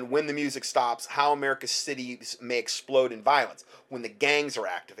 1, when the music stops, how America's cities may explode in violence when the gangs are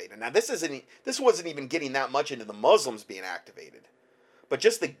activated. Now this wasn't even getting that much into the Muslims being activated, but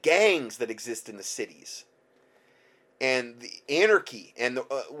just the gangs that exist in the cities and the anarchy and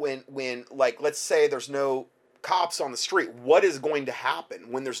when like, let's say there's no cops on the street, what is going to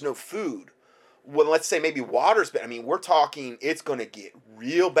happen when there's no food? Well, let's say maybe water's been, I mean, we're talking it's going to get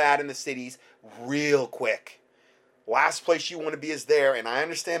real bad in the cities real quick. Last place you want to be is there, and I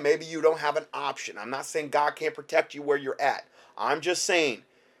understand maybe you don't have an option. I'm not saying God can't protect you where you're at. I'm just saying,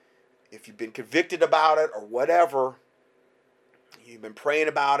 if you've been convicted about it or whatever, you've been praying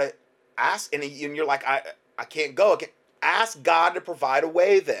about it, ask, and you're like, I can't go. Ask God to provide a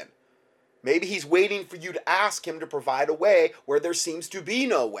way then. Maybe he's waiting for you to ask him to provide a way where there seems to be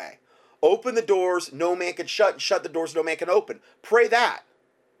no way. Open the doors no man can shut, and shut the doors no man can open. Pray that.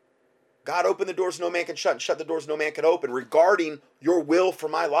 God, open the doors no man can shut, and shut the doors no man can open, regarding your will for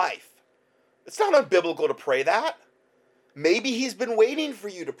my life. It's not unbiblical to pray that. Maybe he's been waiting for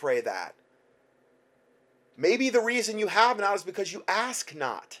you to pray that. Maybe the reason you have not is because you ask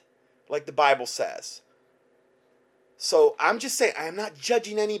not, like the Bible says. So I'm just saying, I'm not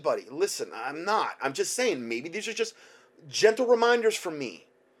judging anybody. Listen, I'm not. I'm just saying, maybe these are just gentle reminders from me.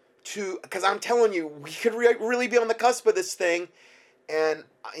 Because I'm telling you, we could really be on the cusp of this thing. And,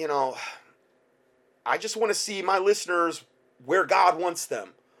 you know, I just want to see my listeners where God wants them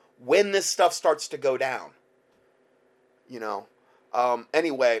when this stuff starts to go down. You know,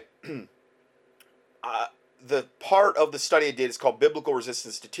 anyway, the part of the study I did is called Biblical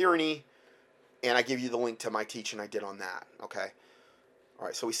Resistance to Tyranny. And I give you the link to my teaching I did on that. Okay. All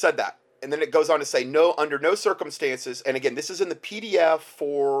right. So we said that. And then it goes on to say, no, under no circumstances. And again, this is in the PDF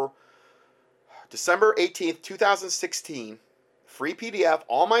for December 18th, 2016. Free PDF.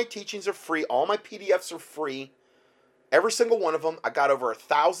 All my teachings are free. All my PDFs are free. Every single one of them. I got over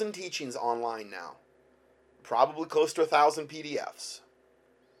 1,000 teachings online now. Probably close to 1,000 PDFs.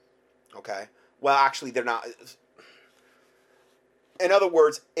 Okay. Well, actually, they're not. In other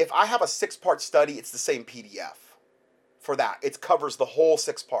words, if I have a 6-part study, it's the same PDF for that. It covers the whole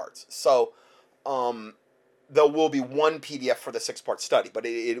 6 parts. So there will be one PDF for the 6-part study, but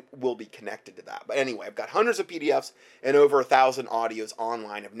it will be connected to that. But anyway, I've got hundreds of PDFs and over 1,000 audios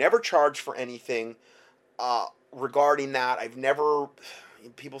online. I've never charged for anything regarding that. I've never...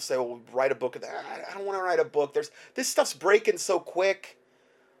 People say, well, write a book. I don't want to write a book. This stuff's breaking so quick.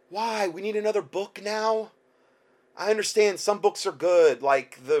 Why? We need another book now? I understand some books are good,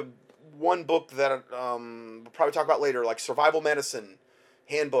 like the one book that we'll probably talk about later, like Survival Medicine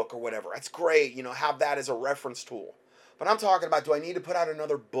Handbook or whatever. That's great, you know, have that as a reference tool. But I'm talking about, do I need to put out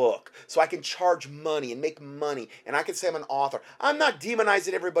another book so I can charge money and make money and I can say I'm an author? I'm not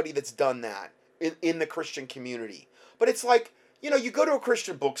demonizing everybody that's done that in the Christian community. But it's like, you know, you go to a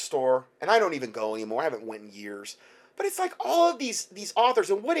Christian bookstore, and I don't even go anymore. I haven't went in years. But it's like all of these authors,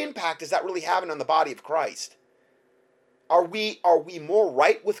 and what impact is that really having on the body of Christ? Are we more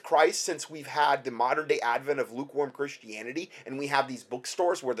right with Christ since we've had the modern day advent of lukewarm Christianity and we have these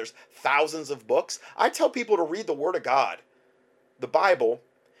bookstores where there's thousands of books? I tell people to read the Word of God, the Bible,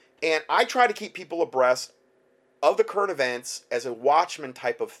 and I try to keep people abreast of the current events as a watchman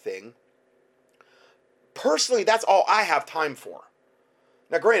type of thing. Personally, that's all I have time for.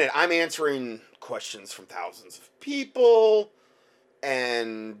 Now, granted, I'm answering questions from thousands of people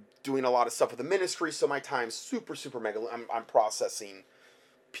and doing a lot of stuff with the ministry, so my time's super mega. I'm processing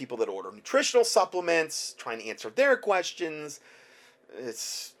people that order nutritional supplements, trying to answer their questions.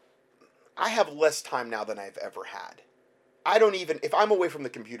 I have less time now than I've ever had. I don't even, if I'm away from the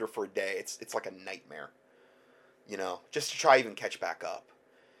computer for a day, it's like a nightmare, you know, just to try even catch back up.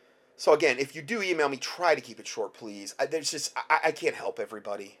 So again, if you do email me, try to keep it short, please. I can't help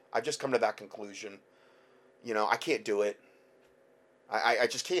everybody. I've just come to that conclusion. You know, I can't do it. I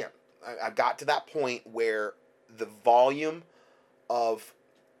just can't. I've got to that point where the volume of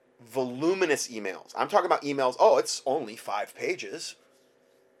voluminous emails, I'm talking about emails, it's only 5 pages.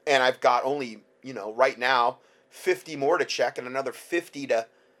 And I've got only, you know, right now, 50 more to check and another 50 that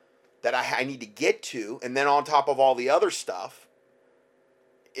I need to get to. And then on top of all the other stuff,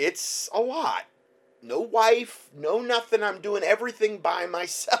 it's a lot. No wife, no nothing. I'm doing everything by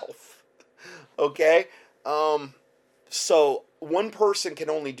myself. Okay? So one person can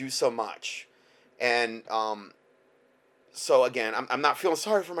only do so much. And So again, I'm not feeling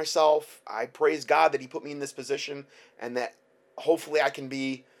sorry for myself. I praise God that he put me in this position, and that hopefully I can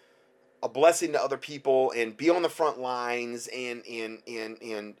be a blessing to other people and be on the front lines, and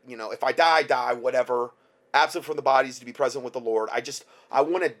if I die, whatever. Absent from the bodies to be present with the Lord. I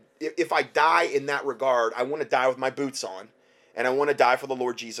want to, if I die in that regard, I want to die with my boots on, and I want to die for the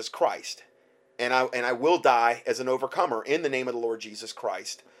Lord Jesus Christ. And I will die as an overcomer in the name of the Lord Jesus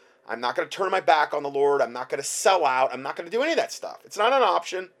Christ. I'm not going to turn my back on the Lord. I'm not going to sell out. I'm not going to do any of that stuff. It's not an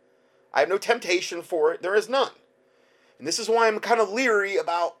option. I have no temptation for it. There is none. And this is why I'm kind of leery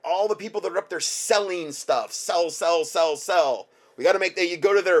about all the people that are up there selling stuff. Sell. We got to make that. You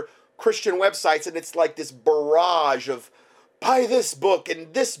go to their Christian websites and it's like this barrage of buy this book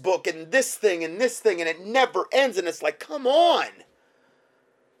and this book and this thing and this thing, and it never ends. And it's like, come on.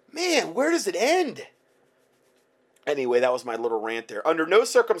 Man, where does it end? Anyway, that was my little rant there. Under no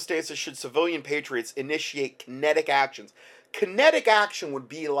circumstances should civilian patriots initiate kinetic actions. Kinetic action would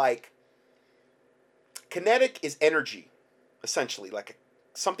be like, kinetic is energy, essentially, like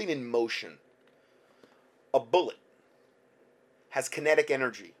something in motion. A bullet has kinetic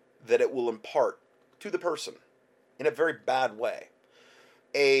energy that it will impart to the person in a very bad way.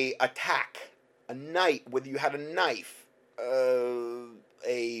 A attack, a knife, whether you had a knife,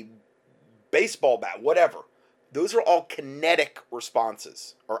 a baseball bat, whatever. Those are all kinetic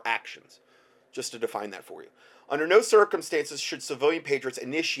responses or actions, just to define that for you. Under no circumstances should civilian patriots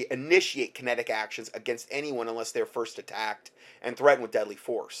initiate kinetic actions against anyone unless they're first attacked and threatened with deadly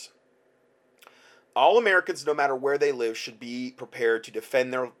force. All Americans, no matter where they live, should be prepared to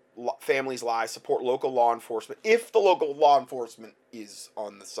defend their families' lives, support local law enforcement, if the local law enforcement is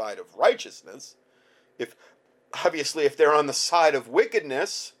on the side of righteousness. If they're on the side of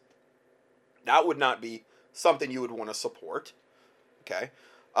wickedness, that would not be something you would want to support. Okay?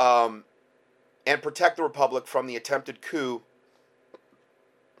 And protect the Republic from the attempted coup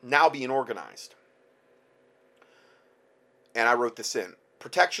now being organized. And I wrote this in.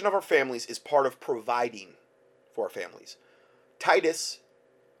 Protection of our families is part of providing for our families. 1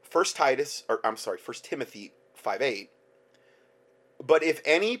 Timothy 5:8. But if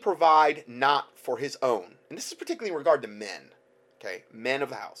any provide not for his own, and this is particularly in regard to men, okay, men of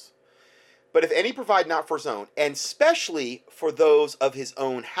the house. But if any provide not for his own, and especially for those of his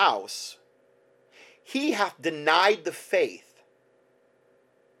own house, he hath denied the faith,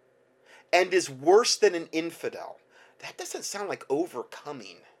 and is worse than an infidel. That doesn't sound like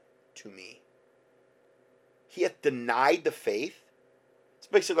overcoming to me. He hath denied the faith. It's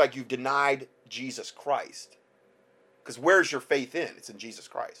basically like you've denied Jesus Christ. Because where's your faith in? It's in Jesus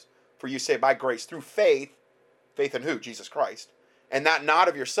Christ. For you say by grace through faith. Faith in who? Jesus Christ. And that not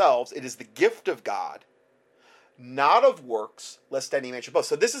of yourselves. It is the gift of God. Not of works, lest any man should boast.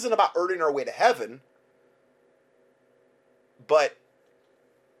 So this isn't about earning our way to heaven. But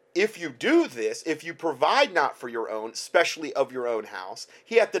if you do this, if you provide not for your own, especially of your own house,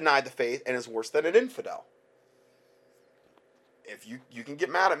 he hath denied the faith and is worse than an infidel. If you can get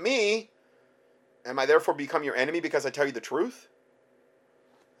mad at me, am I therefore become your enemy because I tell you the truth?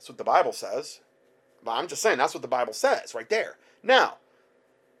 That's what the Bible says. But I'm just saying, that's what the Bible says right there. Now,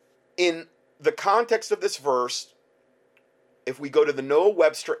 in the context of this verse, if we go to the Noah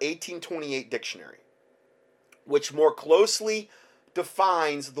Webster 1828 dictionary, which more closely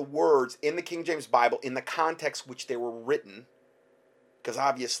defines the words in the King James Bible in the context which they were written, because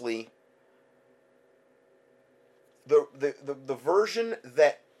obviously the version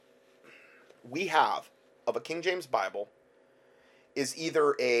that we have of a King James Bible is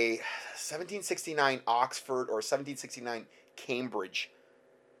either a 1769 Oxford or 1769 Cambridge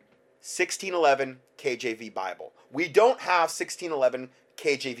 1611 KJV Bible. We don't have 1611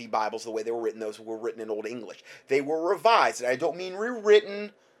 KJV Bibles the way they were written. Those were written in Old English. They were revised, and I don't mean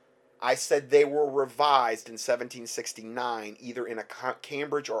rewritten. I said they were revised in 1769, either in a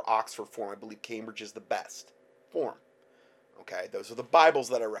Cambridge or Oxford form. I believe Cambridge is the best form. Okay, those are the Bibles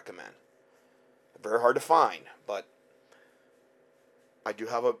that I recommend. They're very hard to find, but I do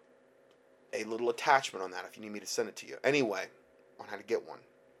have a little attachment on that if you need me to send it to you. Anyway, on how to get one.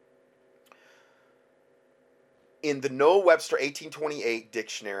 In the Noah Webster 1828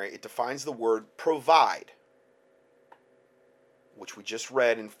 dictionary, it defines the word provide, which we just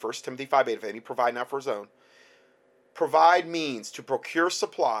read in 1 Timothy 5:8, if any provide not for his own. Provide means to procure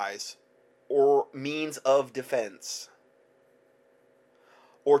supplies or means of defense,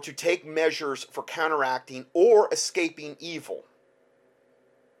 or to take measures for counteracting or escaping evil.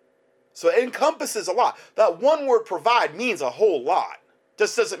 So it encompasses a lot. That one word provide means a whole lot.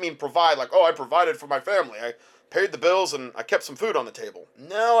 Just doesn't mean provide like, oh, I provided for my family. I paid the bills and I kept some food on the table.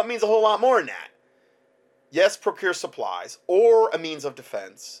 No, it means a whole lot more than that. yes, procure supplies, or a means of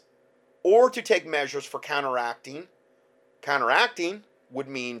defense, or to take measures for counteracting. Counteracting would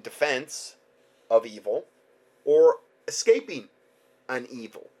mean defense of evil, or escaping an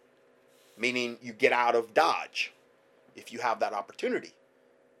evil, meaning you get out of Dodge if you have that opportunity.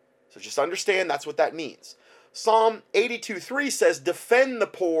 So just understand that's what that means. Psalm 82:3 says, defend the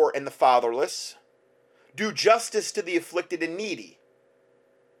poor and the fatherless, do justice to the afflicted and needy.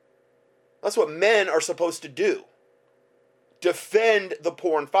 That's what men are supposed to do. Defend the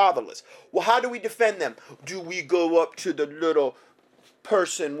poor and fatherless. Well, how do we defend them? Do we go up to the little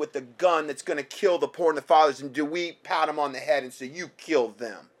person with the gun that's going to kill the poor and the fathers, and do we pat them on the head and say, you kill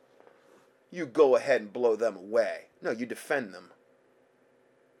them? You go ahead and blow them away. No, you defend them.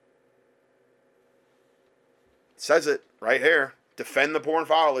 It says it right here. Defend the poor and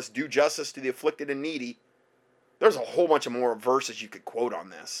fatherless. Do justice to the afflicted and needy. There's a whole bunch of more verses you could quote on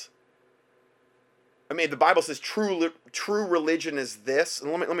this. I mean, the Bible says true religion is this.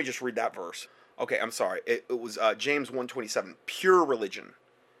 And let me just read that verse. Okay, I'm sorry. It was James 1:27. Pure religion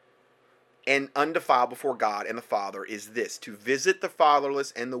and undefiled before God and the Father is this, to visit the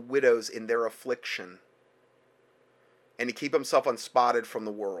fatherless and the widows in their affliction, and to keep himself unspotted from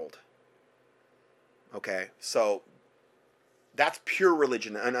the world. Okay, so that's pure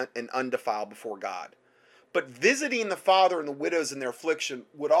religion and undefiled before God. But visiting the father and the widows in their affliction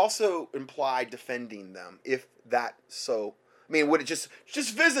would also imply defending them, if that so. I mean, would it just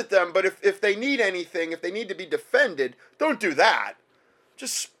visit them, but if they need anything, if they need to be defended, don't do that.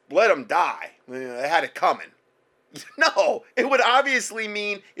 Just let them die. I mean, they had it coming. No, it would obviously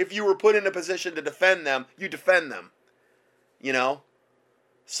mean if you were put in a position to defend them, you defend them. You know?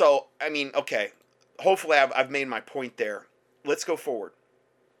 So, I mean, okay. Hopefully I've made my point there. Let's go forward.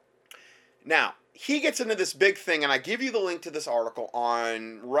 Now, he gets into this big thing, and I give you the link to this article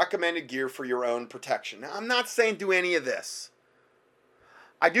on recommended gear for your own protection. Now, I'm not saying do any of this.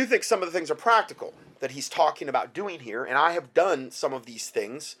 I do think some of the things are practical that he's talking about doing here, and I have done some of these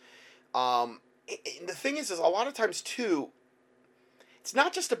things. The thing is a lot of times, too, it's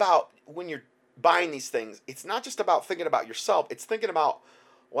not just about when you're buying these things. It's not just about thinking about yourself. It's thinking about,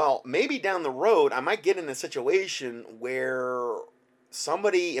 well, maybe down the road I might get in a situation where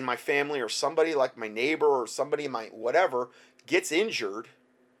somebody in my family or somebody like my neighbor or somebody in my whatever gets injured,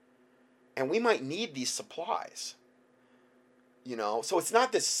 and we might need these supplies. You know, so it's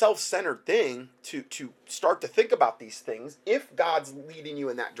not this self-centered thing to start to think about these things if God's leading you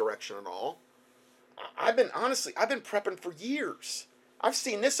in that direction at all. I've been prepping for years. I've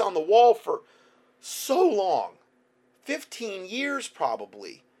seen this on the wall for so long. 15 years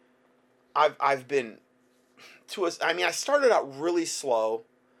probably. I've been I started out really slow,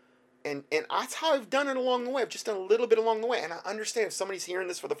 and that's how I've done it along the way. I've just done a little bit along the way, and I understand if somebody's hearing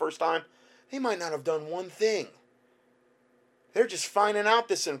this for the first time, they might not have done one thing. They're just finding out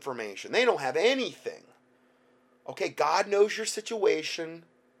this information. They don't have anything. Okay, God knows your situation.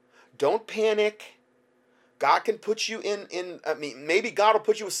 Don't panic. God can put you maybe God will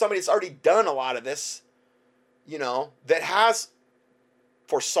put you with somebody that's already done a lot of this, you know, that has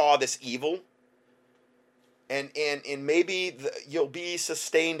foresaw this evil. And maybe you'll be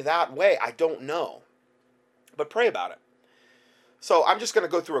sustained that way. I don't know. But pray about it. So I'm just going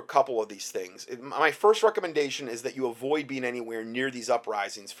to go through a couple of these things. My first recommendation is that you avoid being anywhere near these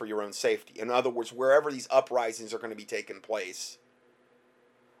uprisings for your own safety. In other words, wherever these uprisings are going to be taking place,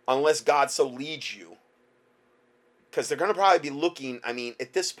 unless God so leads you. Because they're going to probably be looking,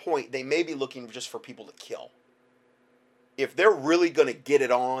 at this point, they may be looking just for people to kill. If they're really going to get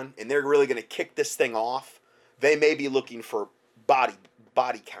it on and they're really going to kick this thing off, they may be looking for body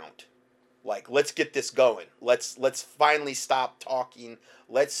count. Like, let's get this going. Let's finally stop talking.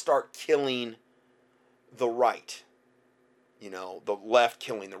 Let's start killing the right. You know, the left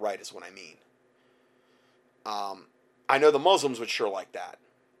killing the right is what I mean. I know the Muslims would sure like that.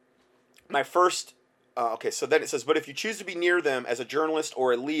 My first, so then it says, but if you choose to be near them as a journalist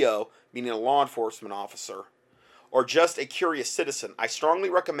or a LEO, meaning a law enforcement officer, or just a curious citizen, I strongly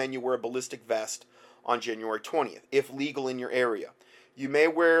recommend you wear a ballistic vest on January 20th, if legal in your area. You may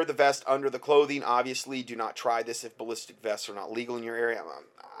wear the vest under the clothing. Obviously, do not try this if ballistic vests are not legal in your area.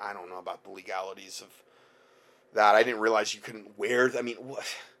 I don't know about the legalities of that. I didn't realize you couldn't wear, what?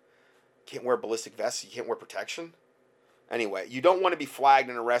 Can't wear ballistic vests? You can't wear protection? Anyway, you don't want to be flagged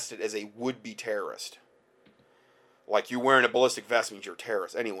and arrested as a would-be terrorist. Like, you wearing a ballistic vest means you're a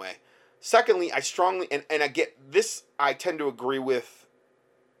terrorist. Anyway. Secondly, I strongly, and I get this, I tend to agree with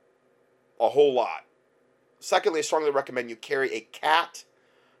a whole lot. Secondly, I strongly recommend you carry a CAT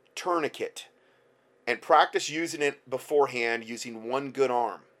tourniquet and practice using it beforehand using one good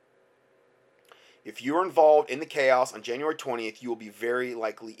arm. If you are involved in the chaos on January 20th, you will be very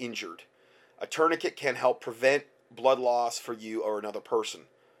likely injured. A tourniquet can help prevent blood loss for you or another person.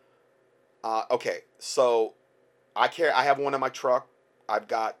 Okay, so I have one in my truck. I've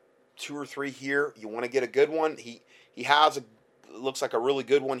got 2 or 3 here. You want to get a good one? He has looks like a really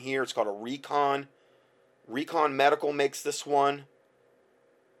good one here. It's called a Recon. Recon Medical makes this one.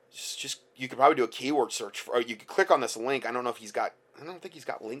 Just you could probably do a keyword search or you could click on this link. I don't know if I don't think he's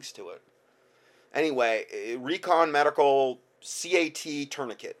got links to it. Anyway, Recon Medical CAT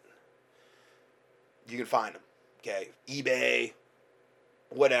tourniquet. You can find them. Okay, eBay,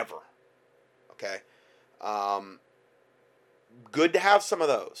 whatever. Okay, good to have some of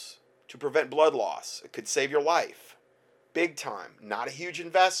those to prevent blood loss. It could save your life, big time. Not a huge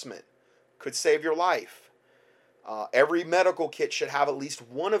investment. Could save your life. Every medical kit should have at least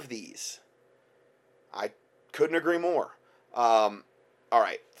one of these. I couldn't agree more. All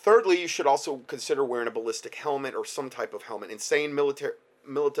right. Thirdly, you should also consider wearing a ballistic helmet or some type of helmet. Insane militant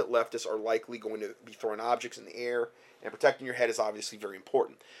leftists are likely going to be throwing objects in the air, and protecting your head is obviously very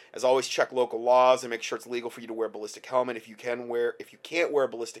important. As always, check local laws and make sure it's legal for you to wear a ballistic helmet. If you can't wear a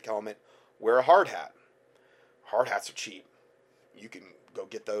ballistic helmet, wear a hard hat. Hard hats are cheap. You can go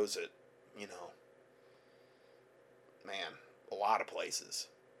get those at, a lot of places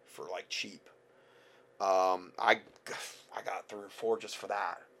for like cheap. I got 3 or 4 just for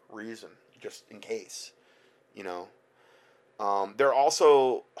that reason, just in case, There are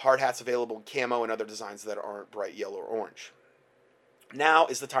also hard hats available in camo and other designs that aren't bright yellow or orange. Now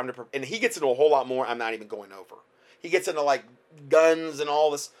is the time to, and he gets into a whole lot more I'm not even going over. He gets into like guns and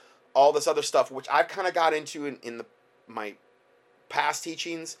all this other stuff, which I've kind of got into in my past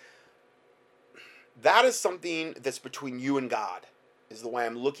teachings. That is something that's between you and God, is the way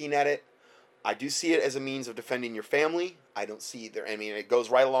I'm looking at it. I do see it as a means of defending your family. I don't see there. I mean, it goes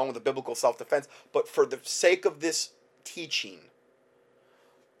right along with the biblical self-defense. But for the sake of this teaching,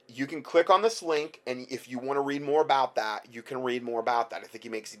 you can click on this link, and if you want to read more about that, you can read more about that. I think he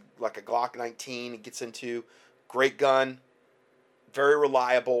makes like a Glock 19. He gets into great gun, very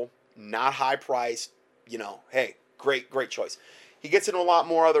reliable, not high priced. Hey, great choice. He gets into a lot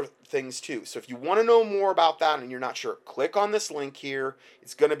more other things too. So if you want to know more about that and you're not sure, click on this link here.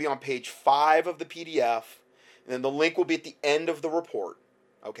 It's going to be on page 5 of the PDF. And then the link will be at the end of the report.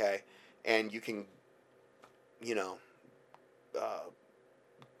 Okay? And you can,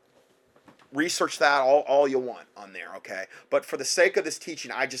 research that all you want on there. Okay? But for the sake of this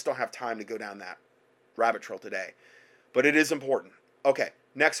teaching, I just don't have time to go down that rabbit trail today. But it is important. Okay,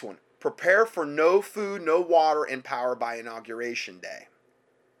 next one. Prepare for no food, no water, and power by Inauguration Day.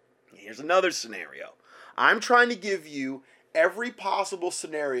 Here's another scenario. I'm trying to give you every possible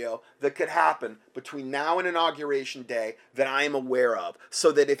scenario that could happen between now and Inauguration Day that I am aware of,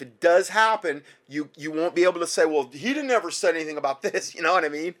 so that if it does happen, you won't be able to say, well, he didn't ever say anything about this. You know what I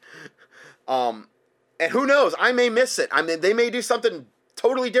mean? And who knows? I may miss it. I mean, they may do something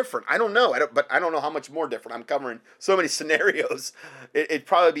totally different. I don't know. But I don't know how much more different. I'm covering so many scenarios. It'd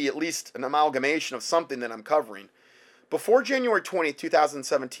probably be at least an amalgamation of something that I'm covering. Before January 20th,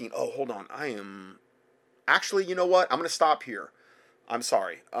 2017. Oh, hold on. Actually, you know what? I'm going to stop here. I'm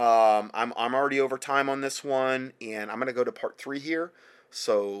sorry. I'm already over time on this one, and I'm going to go to part 3 here.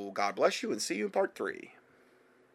 So God bless you, and see you in part 3.